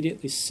 you would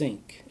immediately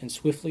sink and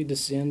swiftly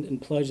descend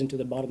and plunge into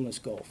the bottomless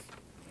gulf.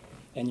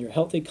 And your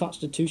healthy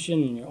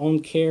constitution and your own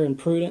care and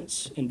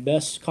prudence and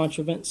best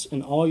contrivance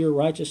and all your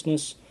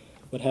righteousness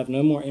would have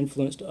no more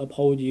influence to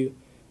uphold you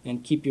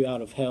and keep you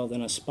out of hell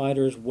than a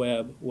spider's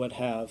web would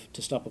have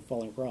to stop a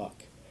falling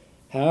rock.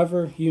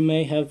 However, you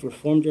may have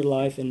reformed your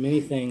life in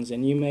many things,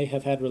 and you may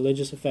have had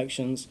religious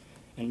affections,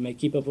 and may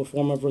keep up a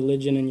form of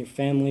religion in your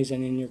families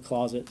and in your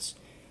closets,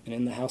 and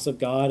in the house of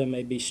God, and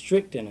may be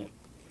strict in it.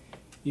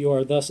 You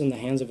are thus in the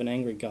hands of an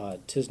angry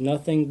God. 'Tis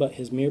nothing but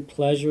his mere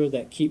pleasure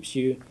that keeps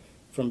you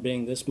from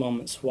being this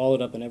moment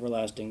swallowed up in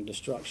everlasting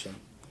destruction.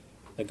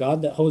 The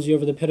God that holds you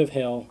over the pit of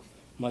hell,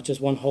 much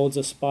as one holds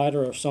a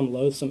spider or some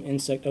loathsome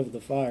insect over the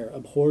fire,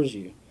 abhors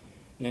you,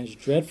 and is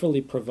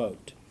dreadfully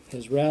provoked.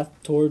 His wrath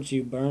towards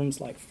you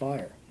burns like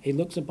fire. He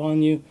looks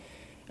upon you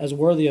as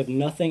worthy of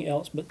nothing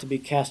else but to be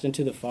cast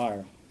into the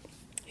fire.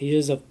 He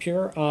is of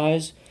purer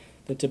eyes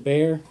than to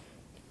bear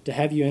to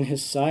have you in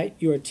his sight.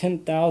 You are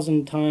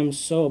 10,000 times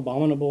so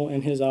abominable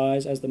in his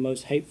eyes as the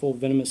most hateful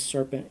venomous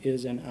serpent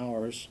is in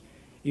ours.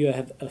 You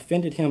have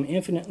offended him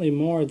infinitely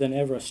more than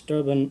ever a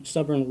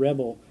stubborn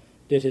rebel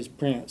did his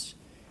prince,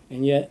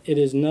 and yet it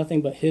is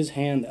nothing but his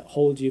hand that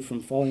holds you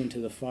from falling into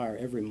the fire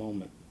every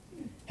moment.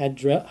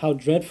 How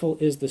dreadful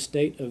is the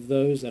state of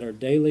those that are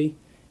daily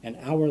and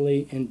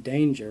hourly in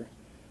danger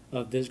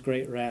of this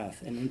great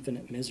wrath and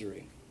infinite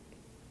misery.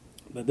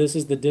 But this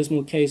is the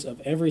dismal case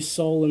of every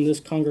soul in this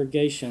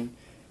congregation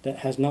that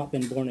has not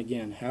been born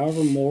again,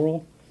 however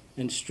moral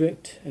and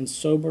strict and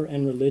sober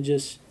and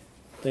religious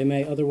they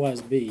may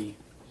otherwise be.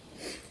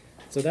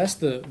 So that's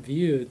the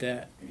view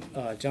that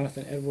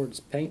Jonathan Edwards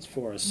paints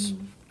for us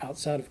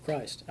outside of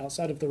Christ,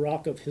 outside of the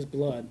rock of his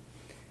blood.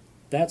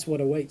 That's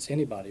what awaits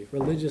anybody,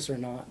 religious or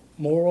not,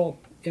 moral,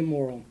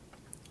 immoral.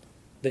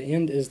 The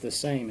end is the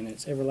same, and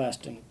it's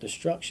everlasting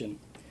destruction.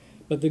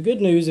 But the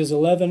good news is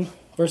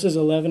verses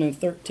 11 and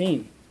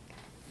 13,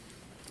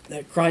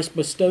 that Christ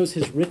bestows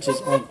his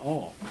riches on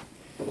all.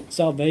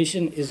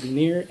 Salvation is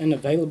near and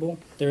available.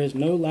 There is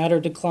no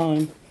ladder to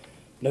climb,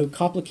 no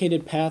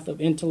complicated path of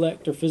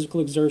intellect or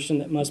physical exertion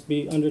that must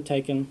be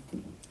undertaken.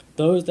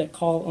 Those that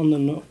call on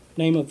the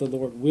name of the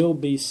Lord will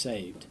be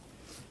saved.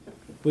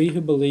 We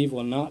who believe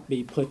will not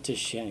be put to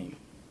shame.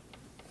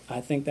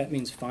 I think that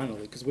means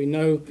finally, because we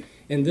know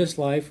in this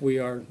life we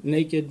are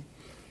naked,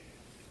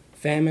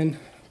 famine,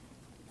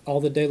 all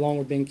the day long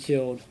we're being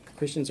killed.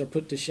 Christians are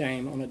put to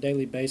shame on a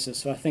daily basis.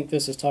 So I think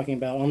this is talking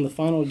about on the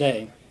final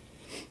day,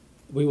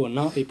 we will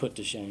not be put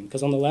to shame,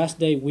 because on the last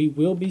day we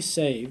will be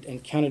saved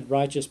and counted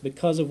righteous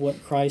because of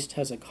what Christ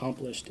has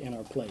accomplished in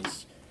our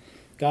place.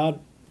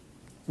 God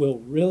will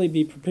really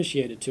be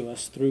propitiated to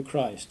us through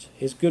Christ.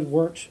 His good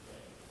works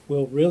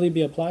will really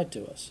be applied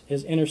to us.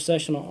 His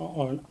intercession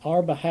on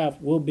our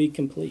behalf will be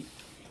complete.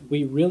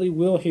 We really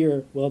will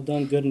hear, "Well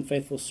done, good and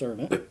faithful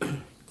servant."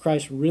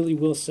 Christ really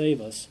will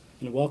save us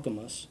and welcome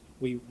us.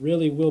 We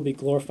really will be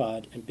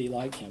glorified and be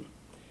like him.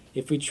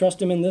 If we trust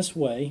him in this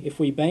way, if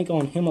we bank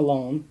on him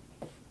alone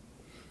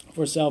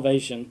for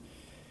salvation,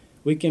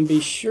 we can be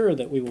sure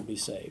that we will be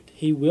saved.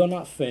 He will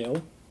not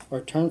fail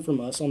or turn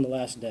from us on the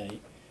last day.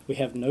 We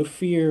have no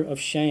fear of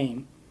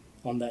shame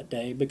on that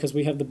day because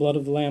we have the blood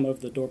of the Lamb over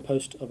the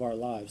doorpost of our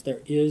lives.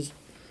 There is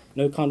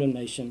no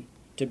condemnation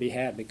to be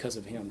had because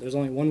of him. There's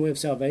only one way of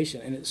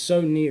salvation, and it's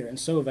so near and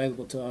so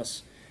available to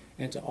us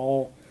and to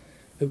all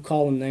who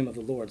call on the name of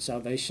the Lord.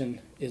 Salvation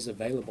is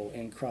available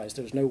in Christ.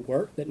 There's no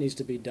work that needs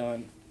to be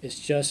done. It's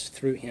just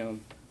through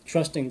him,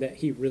 trusting that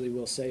he really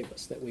will save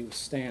us, that we will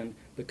stand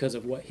because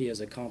of what he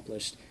has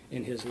accomplished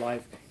in his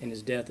life, in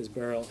his death, his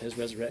burial, his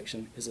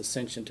resurrection, his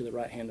ascension to the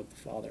right hand of the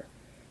Father.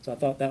 So I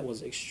thought that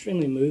was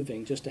extremely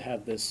moving just to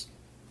have this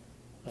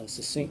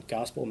succinct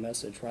gospel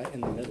message right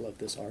in the middle of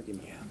this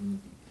argument. Yeah.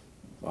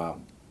 Wow.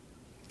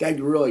 That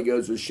really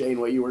goes with, Shane,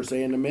 what you were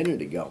saying a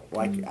minute ago.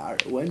 Like,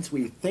 once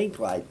we think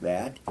like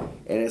that,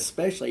 and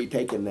especially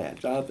taking that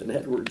Jonathan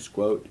Edwards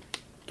quote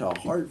to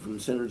heart from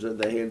sinners in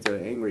the hands of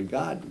an angry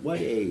God, what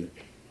an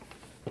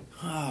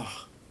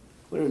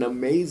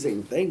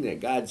amazing thing that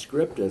God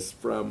scripted us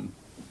from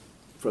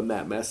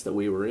that mess that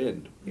we were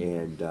in.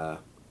 And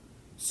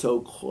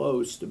so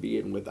close to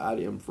being without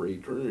him for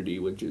eternity,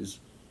 which is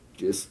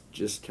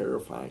just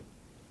terrifying.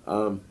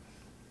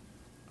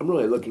 I'm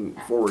really looking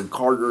forward,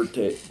 Carter,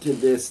 to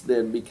this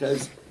then,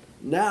 because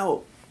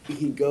now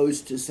he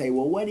goes to say,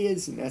 well, what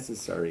is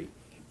necessary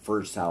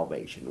for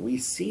salvation? We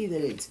see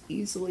that it's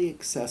easily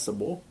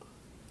accessible,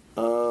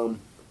 and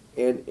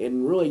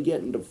really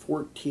getting to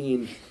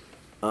 14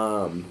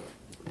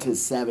 to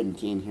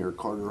 17 here,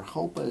 Carter,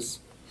 help us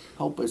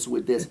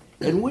with this.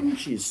 And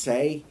wouldn't you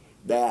say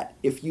that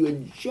if you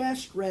had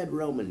just read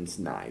Romans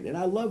 9, and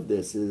I love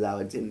this, is how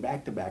it's in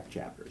back-to-back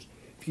chapters,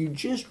 if you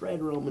just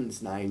read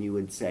Romans 9, you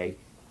would say,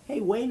 hey,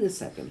 wait a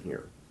second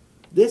here.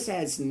 This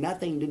has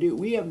nothing to do.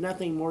 We have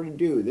nothing more to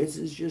do. This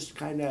is just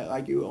kind of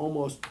like you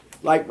almost,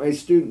 like my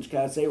students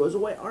kind of say,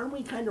 wait, aren't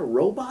we kind of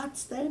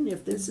robots then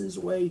if this is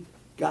the way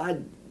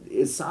God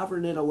is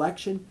sovereign in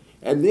election?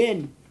 And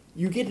then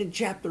you get to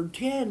chapter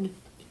 10,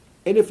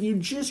 and if you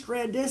just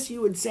read this, you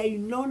would say,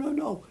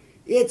 no.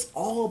 It's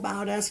all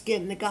about us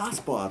getting the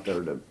gospel out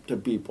there to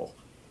people.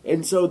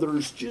 And so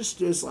there's just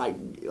this,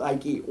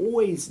 like he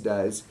always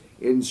does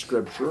in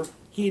Scripture,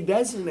 he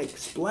doesn't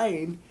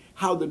explain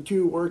how the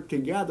two work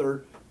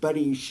together, but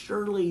he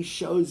surely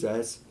shows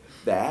us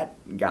that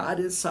God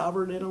is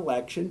sovereign in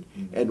election,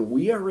 and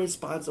we are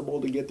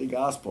responsible to get the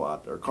gospel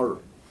out there.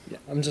 Carter. Yeah,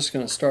 I'm just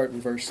going to start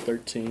in verse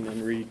 13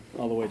 and read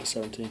all the way to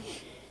 17.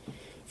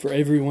 For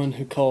everyone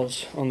who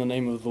calls on the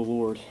name of the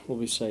Lord will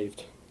be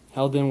saved.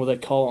 How then will they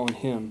call on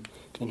him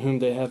in whom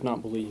they have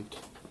not believed?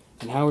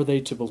 And how are they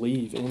to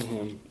believe in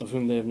him of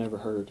whom they have never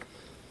heard?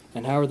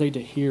 And how are they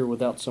to hear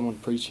without someone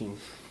preaching?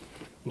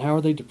 And how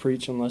are they to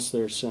preach unless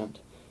they are sent?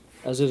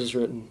 As it is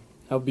written,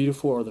 how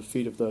beautiful are the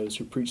feet of those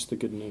who preach the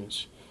good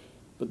news.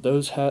 But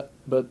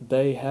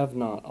they have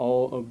not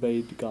all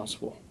obeyed the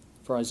gospel.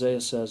 For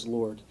Isaiah says,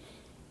 Lord,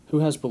 who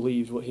has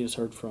believed what he has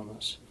heard from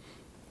us?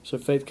 So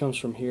faith comes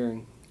from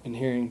hearing, and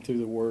hearing through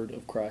the word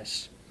of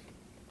Christ.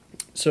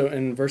 So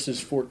in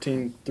verses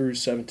 14 through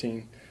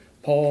 17,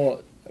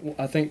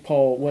 I think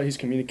Paul, what he's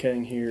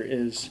communicating here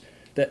is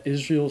that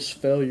Israel's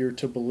failure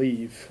to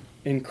believe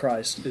in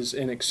Christ is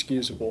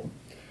inexcusable.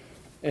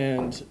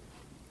 And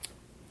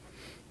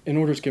in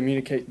order to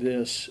communicate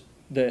this,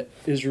 that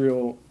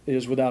Israel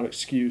is without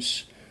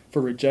excuse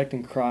for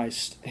rejecting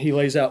Christ, he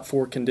lays out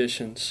 4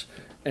 conditions.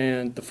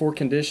 And the 4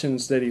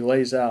 conditions that he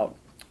lays out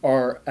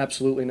are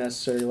absolutely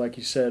necessary, like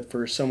you said,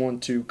 for someone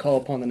to call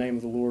upon the name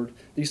of the Lord.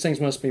 These things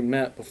must be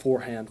met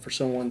beforehand for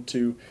someone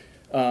to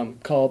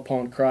call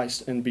upon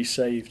Christ and be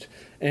saved.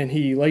 And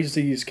he lays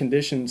these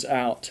conditions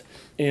out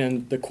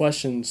in the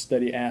questions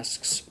that he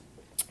asks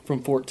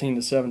from 14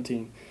 to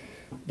 17.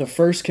 The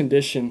first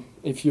condition,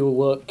 if you'll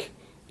look,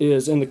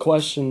 is in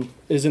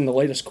the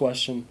latest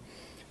question,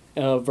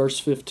 verse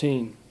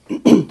 15.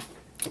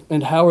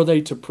 And how are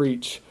they to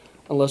preach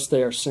unless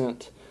they are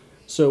sent?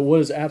 So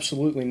what is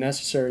absolutely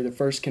necessary, the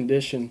first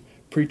condition,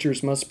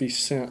 preachers must be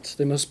sent.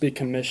 They must be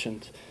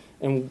commissioned.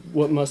 And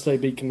what must they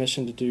be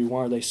commissioned to do?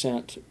 Why are they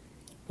sent?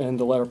 In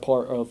the latter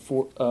part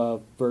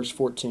of verse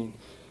 14.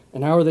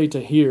 And how are they to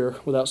hear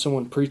without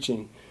someone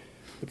preaching?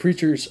 The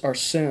preachers are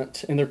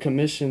sent and they're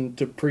commissioned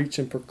to preach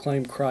and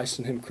proclaim Christ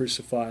and Him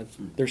crucified.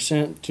 They're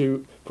sent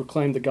to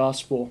proclaim the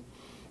gospel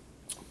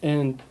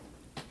and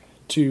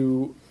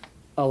to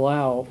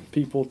allow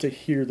people to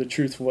hear the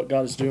truth of what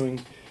God is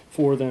doing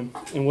for them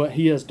and what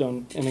He has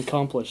done and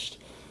accomplished.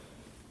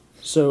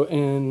 So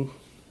in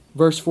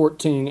verse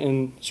 14,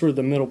 in sort of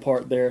the middle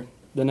part there,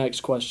 the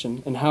next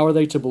question, and how are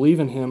they to believe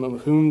in Him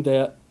of whom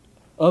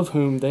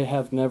they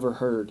have never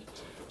heard?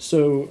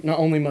 So not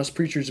only must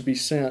preachers be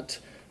sent,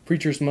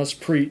 preachers must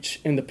preach,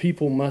 and the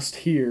people must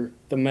hear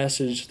the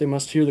message. They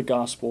must hear the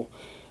gospel.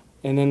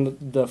 And then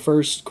the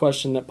first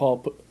question that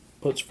Paul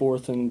puts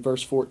forth in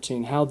verse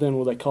 14, how then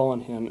will they call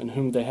on Him in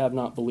whom they have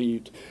not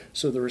believed?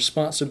 So the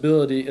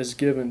responsibility is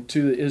given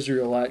to the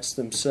Israelites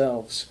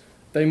themselves.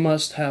 They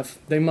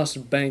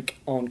must bank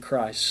on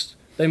Christ.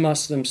 They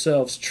must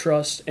themselves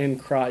trust in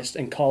Christ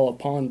and call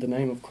upon the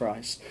name of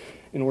Christ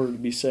in order to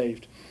be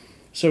saved.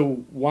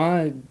 So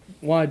why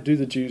do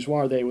the Jews, why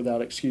are they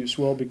without excuse?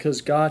 Well,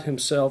 because God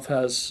Himself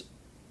has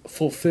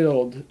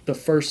fulfilled the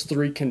first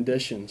 3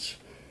 conditions.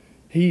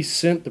 He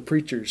sent the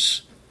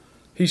preachers.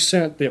 He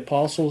sent the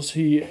apostles.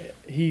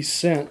 He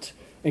sent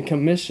and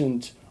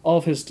commissioned all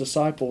of His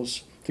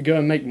disciples to go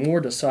and make more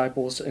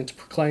disciples and to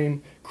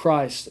proclaim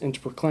Christ and to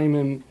proclaim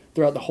Him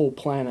throughout the whole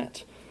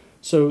planet.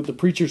 So the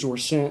preachers were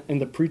sent,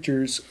 and the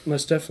preachers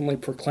most definitely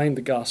proclaimed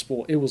the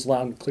gospel. It was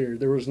loud and clear.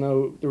 There was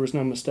no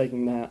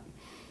mistaking that.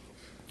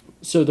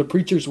 So the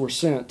preachers were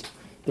sent,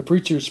 the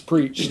preachers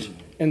preached,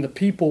 and the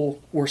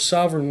people were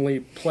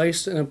sovereignly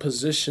placed in a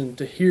position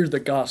to hear the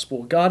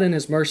gospel. God in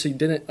His mercy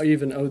didn't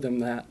even owe them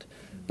that,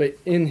 but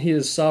in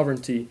His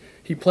sovereignty,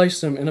 He placed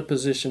them in a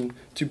position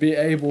to be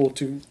able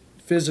to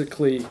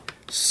physically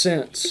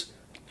sense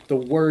the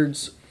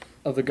words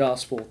of the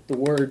gospel, the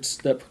words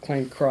that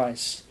proclaim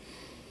Christ.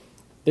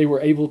 They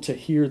were able to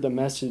hear the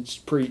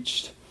message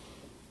preached.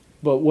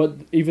 But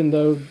even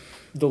though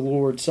the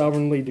Lord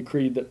sovereignly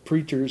decreed that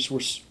preachers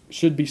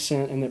should be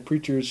sent and that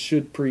preachers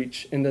should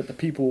preach and that the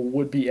people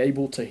would be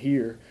able to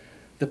hear,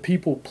 the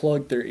people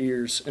plugged their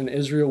ears and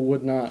Israel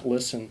would not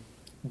listen.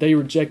 They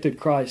rejected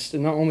Christ,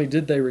 and not only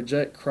did they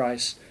reject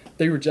Christ,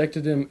 they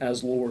rejected Him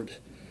as Lord.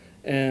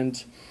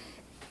 And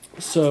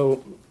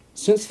so,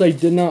 since they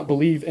did not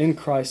believe in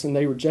Christ and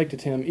they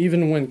rejected Him,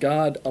 even when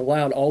God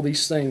allowed all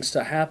these things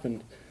to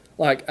happen,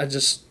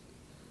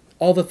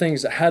 all the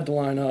things that had to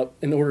line up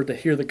in order to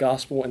hear the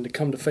gospel and to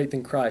come to faith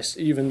in Christ,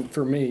 even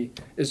for me,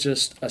 is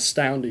just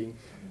astounding.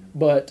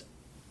 But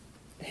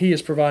He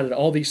has provided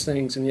all these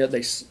things, and yet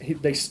they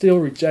still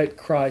reject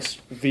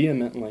Christ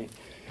vehemently.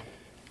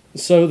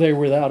 So they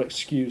were without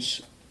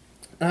excuse.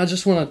 And I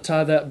just want to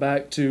tie that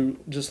back to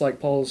just like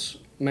Paul's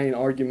main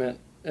argument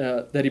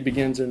that he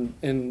begins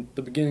in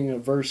the beginning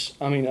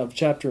of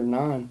chapter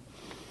 9.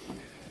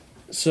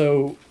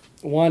 So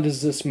why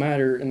does this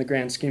matter in the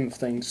grand scheme of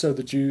things? So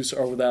the Jews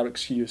are without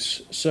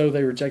excuse. So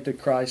they rejected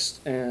Christ,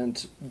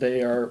 and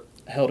they are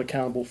held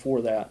accountable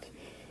for that.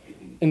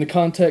 In the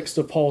context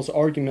of Paul's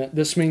argument,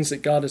 this means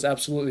that God is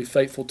absolutely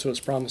faithful to His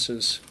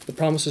promises. The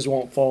promises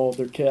won't fall,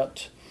 they're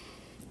kept.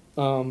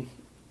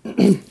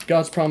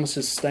 God's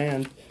promises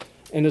stand,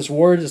 and His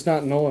word is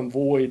not null and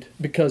void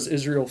because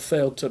Israel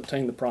failed to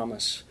obtain the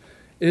promise.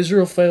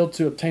 Israel failed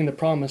to obtain the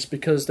promise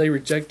because they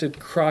rejected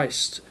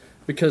Christ,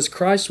 because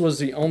Christ was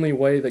the only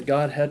way that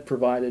God had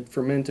provided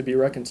for men to be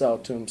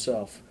reconciled to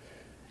Himself.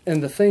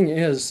 And the thing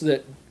is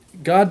that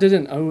God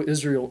didn't owe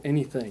Israel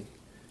anything.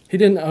 He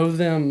didn't owe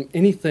them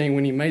anything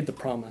when He made the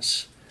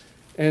promise.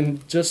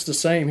 And just the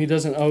same, He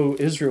doesn't owe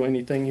Israel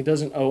anything. He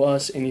doesn't owe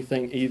us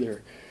anything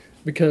either.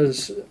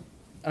 Because,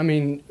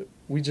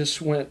 we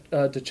just went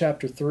to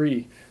chapter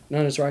 3.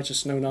 None is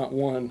righteous, no, not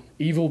one.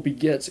 Evil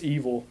begets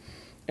evil.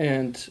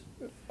 And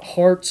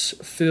hearts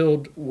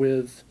filled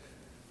with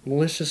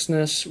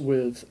maliciousness,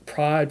 with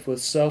pride,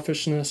 with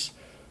selfishness,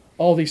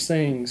 all these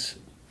things,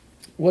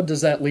 what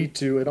does that lead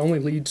to? It only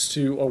leads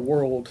to a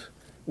world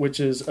which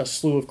is a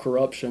slough of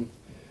corruption.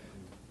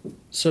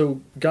 So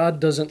God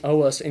doesn't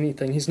owe us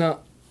anything. He's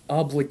not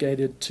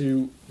obligated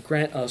to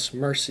grant us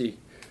mercy.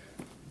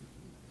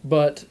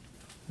 But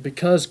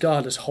because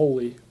God is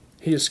holy,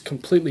 he is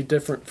completely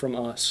different from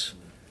us.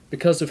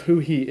 Because of who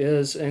he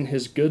is and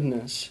his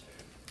goodness,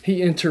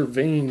 he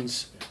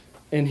intervenes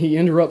and he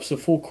interrupts the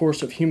full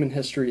course of human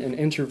history and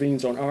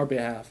intervenes on our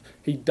behalf.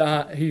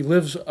 He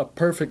lives a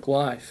perfect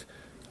life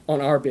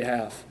on our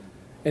behalf.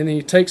 And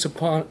he takes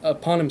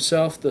upon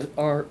himself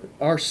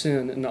our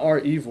sin and our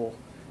evil,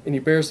 and he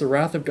bears the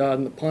wrath of God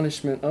and the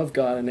punishment of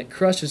God, and it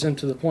crushes him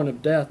to the point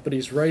of death, but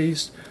he's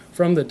raised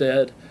from the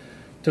dead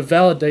to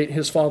validate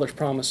his Father's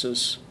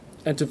promises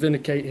and to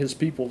vindicate his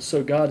people.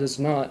 So God is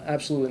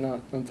absolutely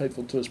not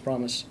unfaithful to his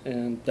promise,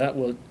 and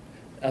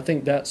I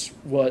think that's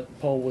what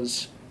Paul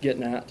was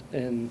getting at,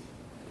 and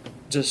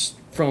just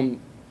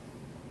from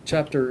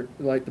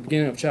the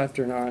beginning of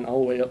chapter 9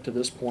 all the way up to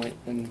this point,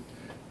 and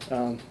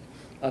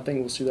I think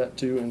we'll see that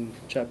too in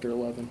chapter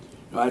 11.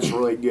 That's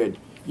really good.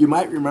 You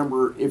might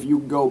remember, if you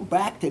go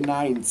back to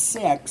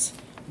 9:6,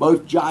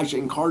 both Josh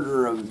and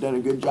Carter have done a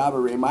good job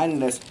of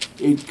reminding us,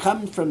 it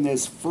comes from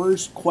this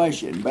first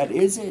question, but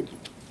it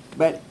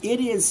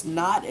is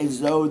not as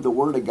though the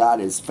Word of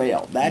God has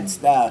failed. That's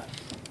the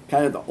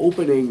kind of the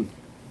opening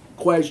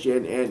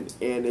question,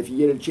 and if you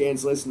get a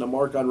chance, listen to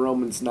Mark on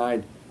Romans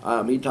 9.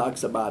 He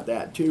talks about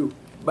that too.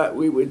 But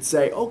we would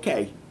say,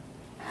 okay,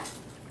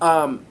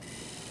 and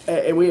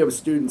we have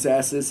students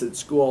ask this at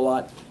school a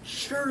lot,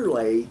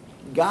 surely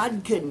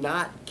God could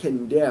not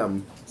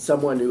condemn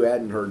someone who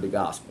hadn't heard the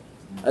gospel.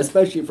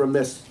 Especially from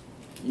this,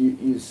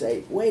 you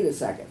say, wait a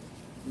second,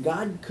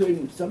 God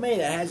couldn't, somebody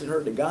that hasn't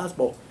heard the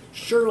gospel,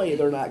 surely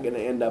they're not going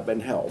to end up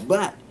in hell.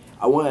 But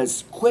I want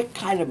to quick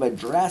kind of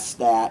address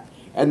that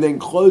and then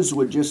close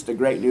with just the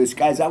great news.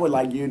 Guys, I would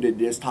like you to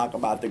just talk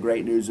about the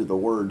great news of the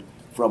word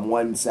from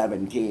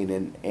 10:17,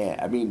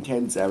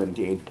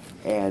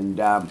 and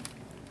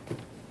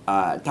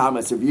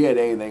Thomas, if you had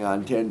anything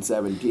on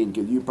 10:17,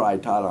 because you probably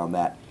taught on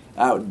that,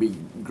 that would be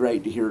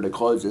great to hear to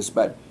close this.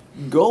 But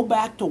go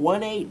back to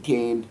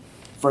 1:18,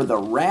 for the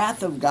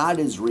wrath of God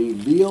is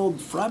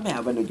revealed from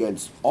heaven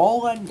against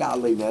all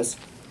ungodliness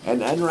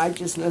and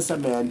unrighteousness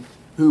of men,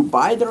 who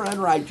by their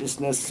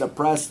unrighteousness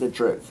suppress the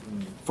truth.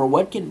 For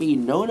what can be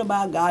known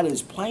about God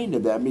is plain to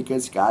them,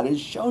 because God has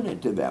shown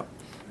it to them.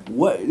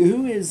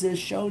 Who is this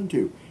shown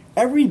to?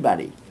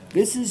 Everybody.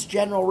 This is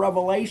general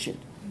revelation.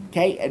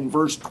 Okay, and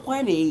verse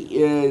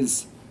 20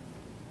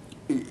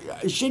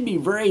 should be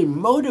very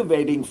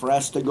motivating for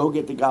us to go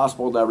get the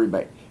gospel to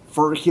everybody.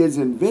 For his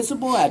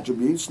invisible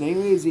attributes,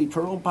 namely his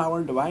eternal power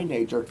and divine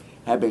nature,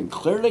 have been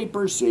clearly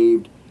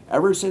perceived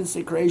ever since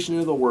the creation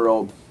of the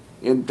world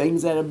in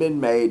things that have been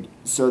made,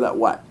 so that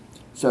what?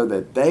 So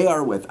that they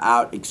are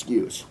without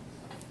excuse.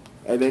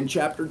 And then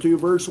chapter 2,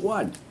 verse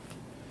 1.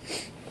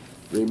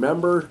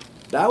 Remember,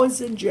 that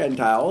was in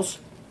Gentiles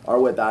are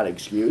without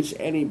excuse.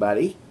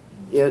 Anybody.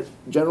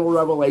 General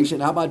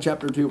revelation. How about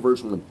chapter 2,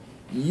 verse 1?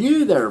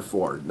 You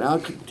therefore, now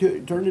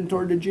turning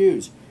toward the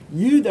Jews,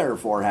 you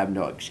therefore have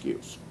no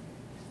excuse.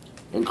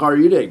 And Carl,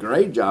 you did a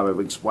great job of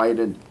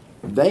explaining,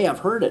 they have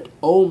heard it.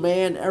 O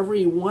man,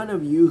 every one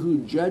of you who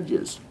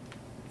judges,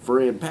 for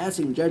in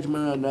passing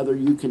judgment on another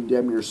you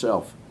condemn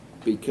yourself,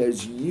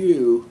 because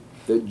you,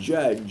 the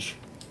judge,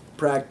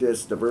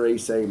 practice the very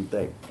same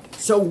thing.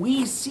 So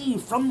we see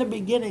from the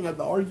beginning of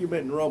the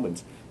argument in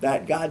Romans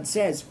that God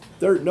says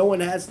no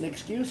one has an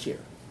excuse here,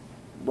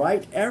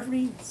 right?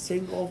 Every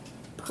single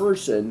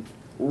person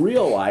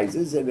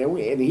realizes, and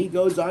he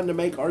goes on to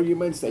make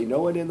arguments. They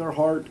know it in their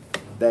heart.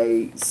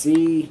 They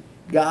see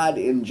God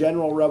in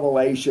general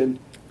revelation,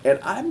 and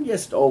I'm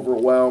just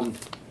overwhelmed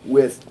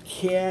with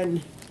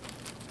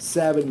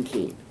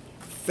 10:17.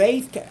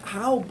 Faith.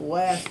 How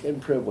blessed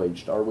and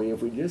privileged are we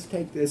if we just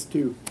take this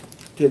to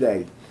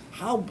today?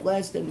 How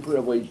blessed and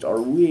privileged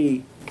are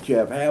we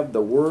to have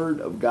the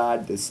Word of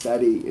God to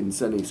study in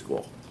Sunday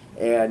school?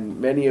 And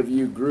many of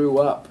you grew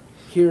up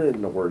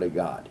hearing the Word of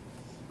God.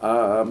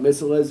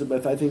 Miss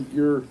Elizabeth, I think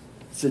your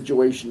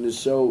situation is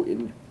so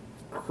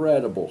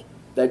incredible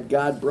that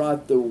God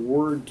brought the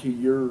Word to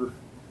you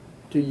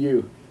to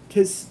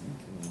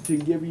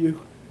give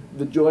you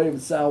the joy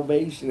of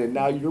salvation, and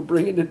now you're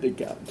bringing it to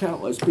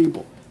countless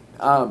people.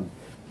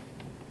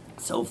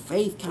 So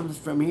faith comes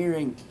from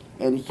hearing,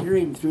 and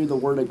hearing through the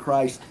Word of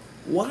Christ.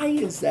 Why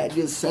is that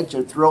just such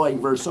a thrilling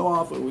verse? So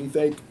often we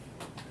think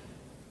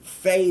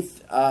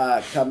faith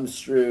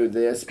comes through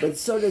this, but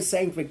so does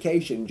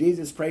sanctification.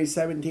 Jesus prays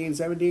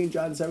 17:17,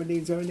 John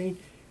 17:17.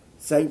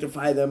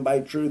 Sanctify them by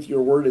truth,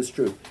 your word is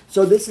truth.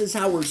 So this is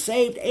how we're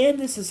saved, and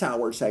this is how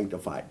we're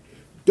sanctified.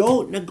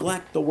 Don't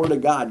neglect the Word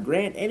of God.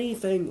 Grant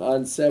anything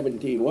on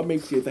 17. What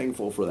makes you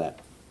thankful for that?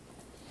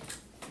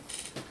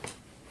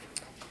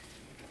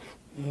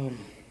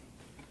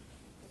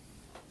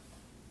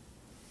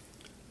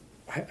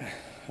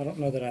 I don't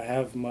know that I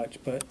have much,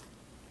 but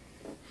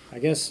I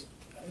guess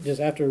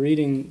just after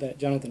reading that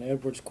Jonathan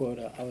Edwards quote,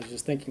 I was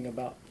just thinking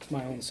about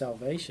my own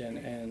salvation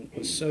and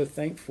was so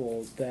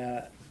thankful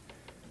that,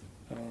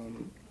 I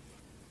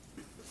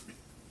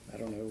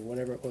don't know,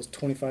 whatever it was,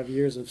 25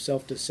 years of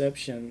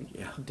self-deception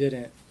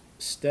didn't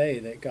stay,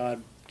 that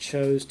God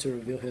chose to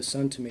reveal His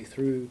Son to me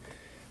through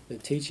the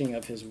teaching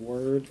of His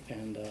Word,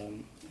 and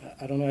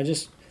I don't know. I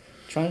just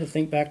trying to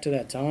think back to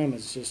that time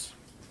is just.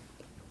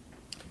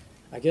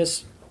 I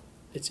guess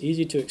it's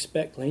easy to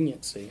expect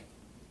leniency,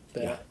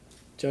 that Yeah.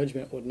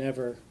 judgment would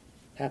never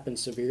happen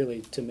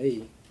severely to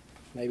me,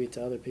 maybe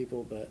to other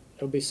people, but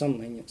there'll be some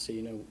leniency.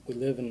 You know, we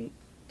live in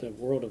the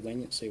world of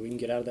leniency. We can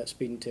get out of that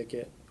speeding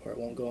ticket, or it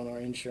won't go on our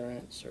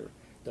insurance, or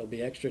there'll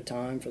be extra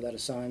time for that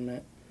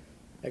assignment,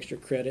 extra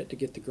credit to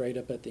get the grade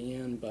up at the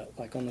end. But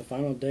like on the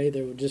final day,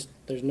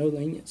 there's no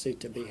leniency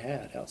to be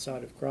had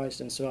outside of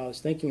Christ. And so I was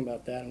thinking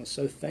about that and was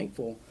so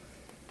thankful.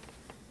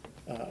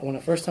 When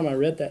the first time I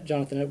read that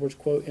Jonathan Edwards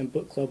quote in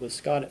book club with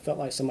Scott, it felt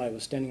like somebody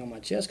was standing on my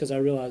chest, because I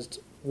realized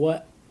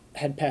what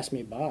had passed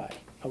me by.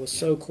 I was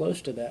so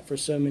close to that for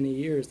so many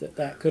years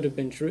that could have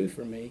been true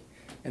for me,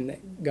 and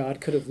that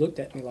God could have looked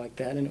at me like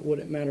that, and it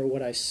wouldn't matter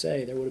what I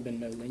say. There would have been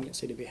no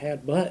leniency to be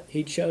had. But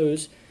he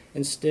chose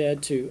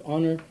instead to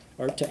honor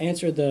or to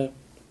answer the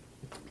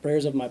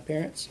prayers of my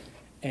parents,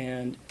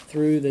 and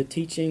through the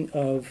teaching,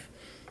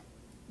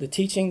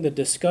 the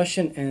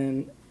discussion,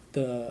 and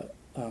the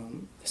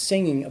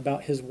singing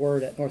about his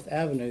word at North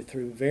Avenue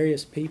through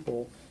various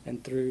people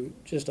and through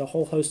just a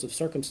whole host of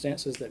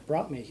circumstances that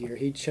brought me here,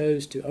 he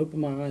chose to open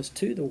my eyes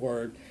to the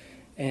word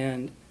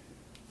and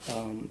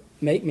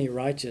make me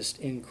righteous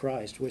in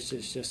Christ, which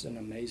is just an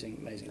amazing,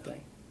 amazing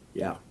thing.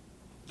 Yeah.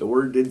 The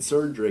word did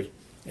surgery.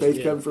 Faith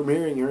did. comes from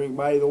hearing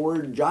by the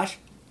word. Josh?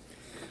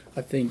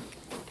 I think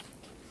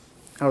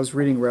I was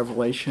reading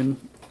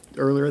Revelation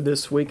earlier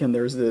this week, and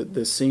there's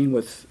the scene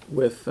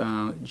with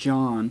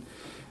John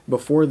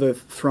before the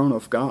throne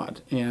of God,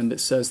 and it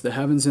says the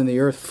heavens and the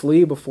earth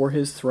flee before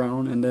his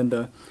throne, and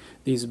then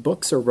these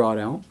books are brought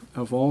out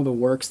of all the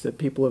works that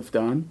people have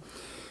done,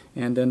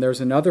 and then there's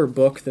another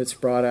book that's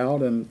brought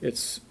out, and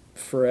it's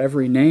for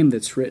every name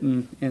that's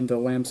written in the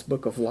Lamb's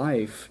Book of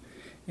Life,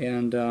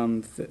 and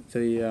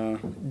the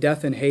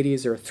death and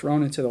Hades are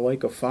thrown into the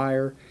lake of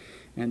fire,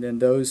 and then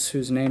those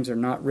whose names are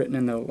not written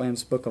in the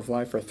Lamb's Book of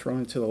Life are thrown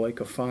into the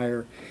lake of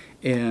fire.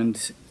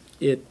 And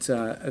I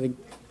think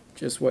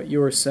just what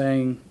you were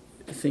saying,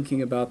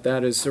 thinking about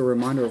that, is a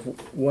reminder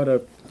of what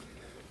a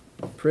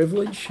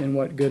privilege and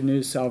what good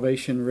news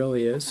salvation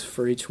really is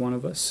for each one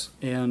of us.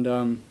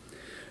 And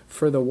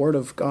for the Word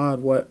of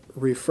God, what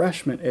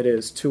refreshment it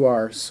is to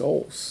our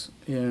souls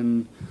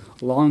in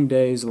long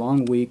days,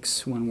 long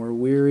weeks, when we're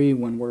weary,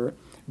 when we're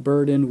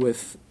burdened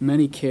with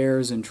many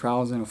cares and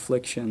trials and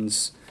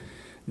afflictions,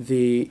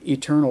 the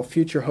eternal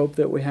future hope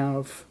that we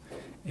have,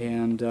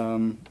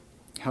 and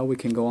how we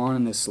can go on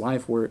in this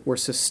life. We're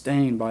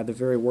sustained by the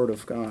very Word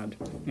of God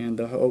and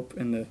the hope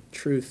and the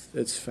truth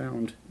that's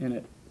found in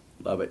it.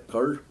 Love it.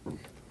 Carter?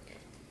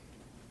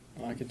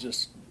 I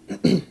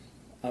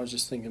was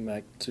just thinking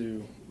back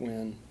to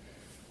when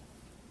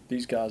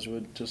these guys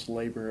would just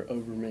labor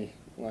over me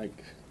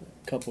like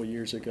a couple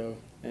years ago,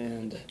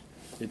 and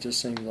it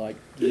just seemed like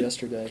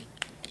yesterday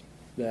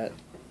that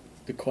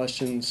the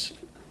questions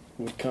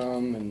would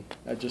come, and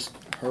I'd just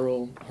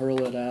hurl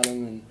it at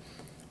them, and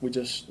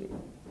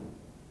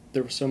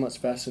there was so much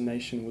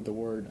fascination with the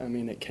Word. I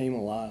mean, it came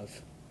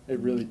alive. It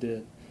really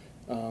did.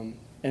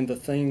 And the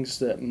things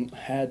that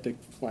had to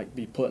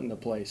be put into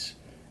place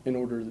in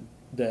order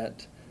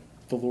that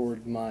the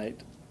Lord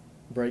might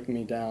break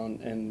me down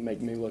and make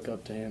me look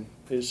up to Him.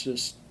 It's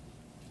just,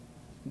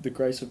 the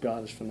grace of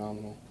God is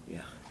phenomenal.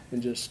 Yeah.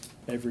 In just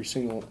every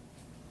single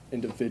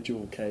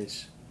individual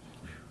case.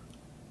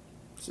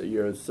 So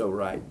you're so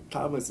right.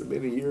 Thomas, it's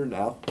been a year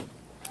now.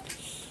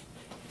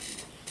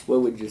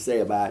 What would you say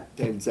about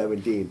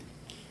 1017?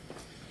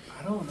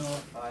 I don't know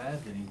if I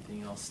have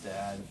anything else to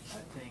add.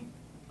 I think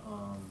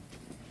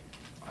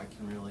I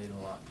can relate a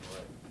lot to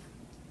what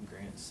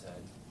Grant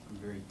said. I'm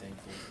very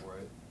thankful for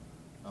it.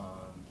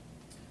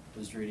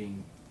 Was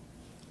reading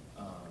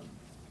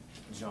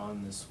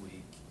John this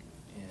week,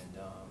 and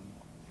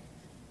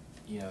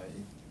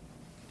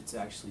it's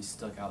actually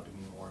stuck out to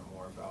me more and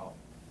more about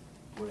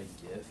what a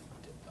gift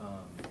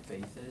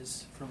faith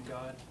is from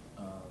God.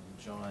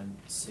 John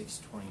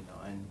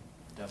 6:29.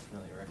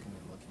 Definitely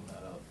recommend looking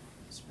that up.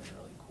 It's been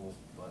really cool.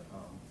 But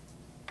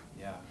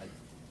yeah, I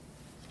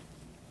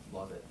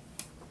love it.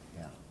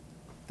 Yeah.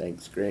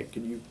 Thanks, Grant.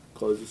 Can you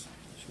close us?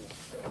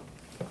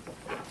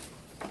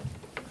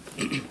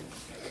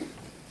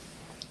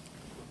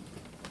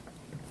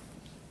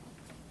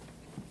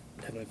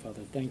 Heavenly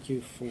Father, thank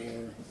you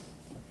for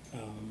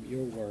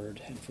your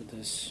word and for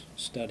this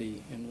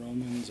study in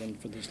Romans and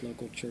for this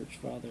local church,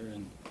 Father,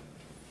 and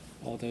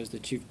all those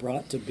that you've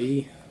brought to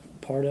be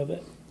part of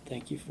it.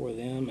 Thank you for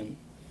them, and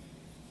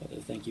Father,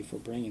 thank you for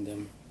bringing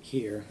them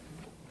here.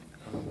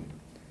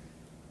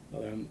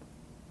 Father, I'm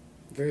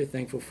very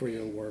thankful for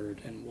your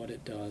word and what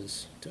it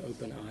does to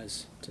open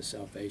eyes to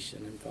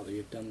salvation. And Father,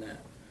 you've done that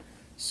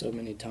so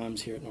many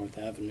times here at North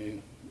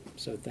Avenue. I'm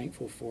so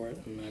thankful for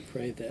it, and I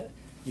pray that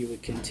you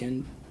would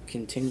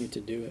continue to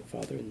do it,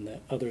 Father, and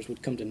that others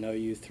would come to know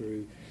you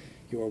through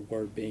your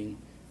word being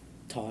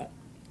taught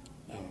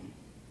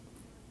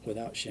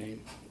without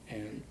shame.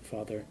 And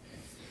Father,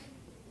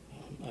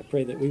 I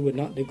pray that we would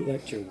not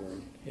neglect your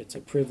word. It's a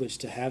privilege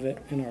to have it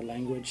in our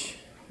language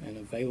and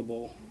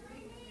available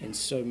in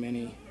so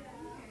many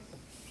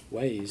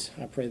ways.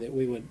 I pray that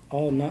we would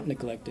all not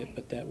neglect it,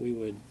 but that we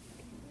would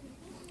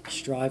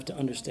strive to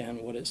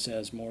understand what it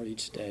says more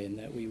each day, and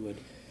that we would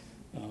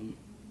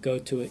go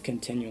to it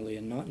continually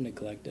and not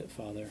neglect it,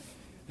 Father,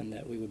 and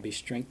that we would be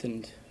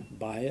strengthened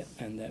by it,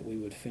 and that we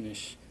would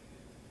finish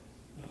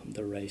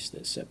the race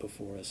that's set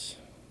before us.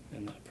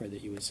 And I pray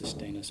that you would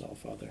sustain us all,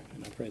 Father.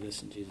 And I pray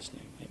this in Jesus'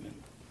 name. Amen.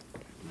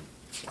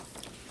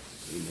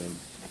 Amen.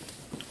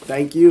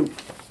 Thank you.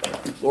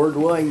 Lord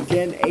willing,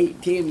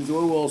 10:18 is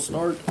where we'll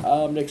start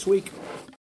next week.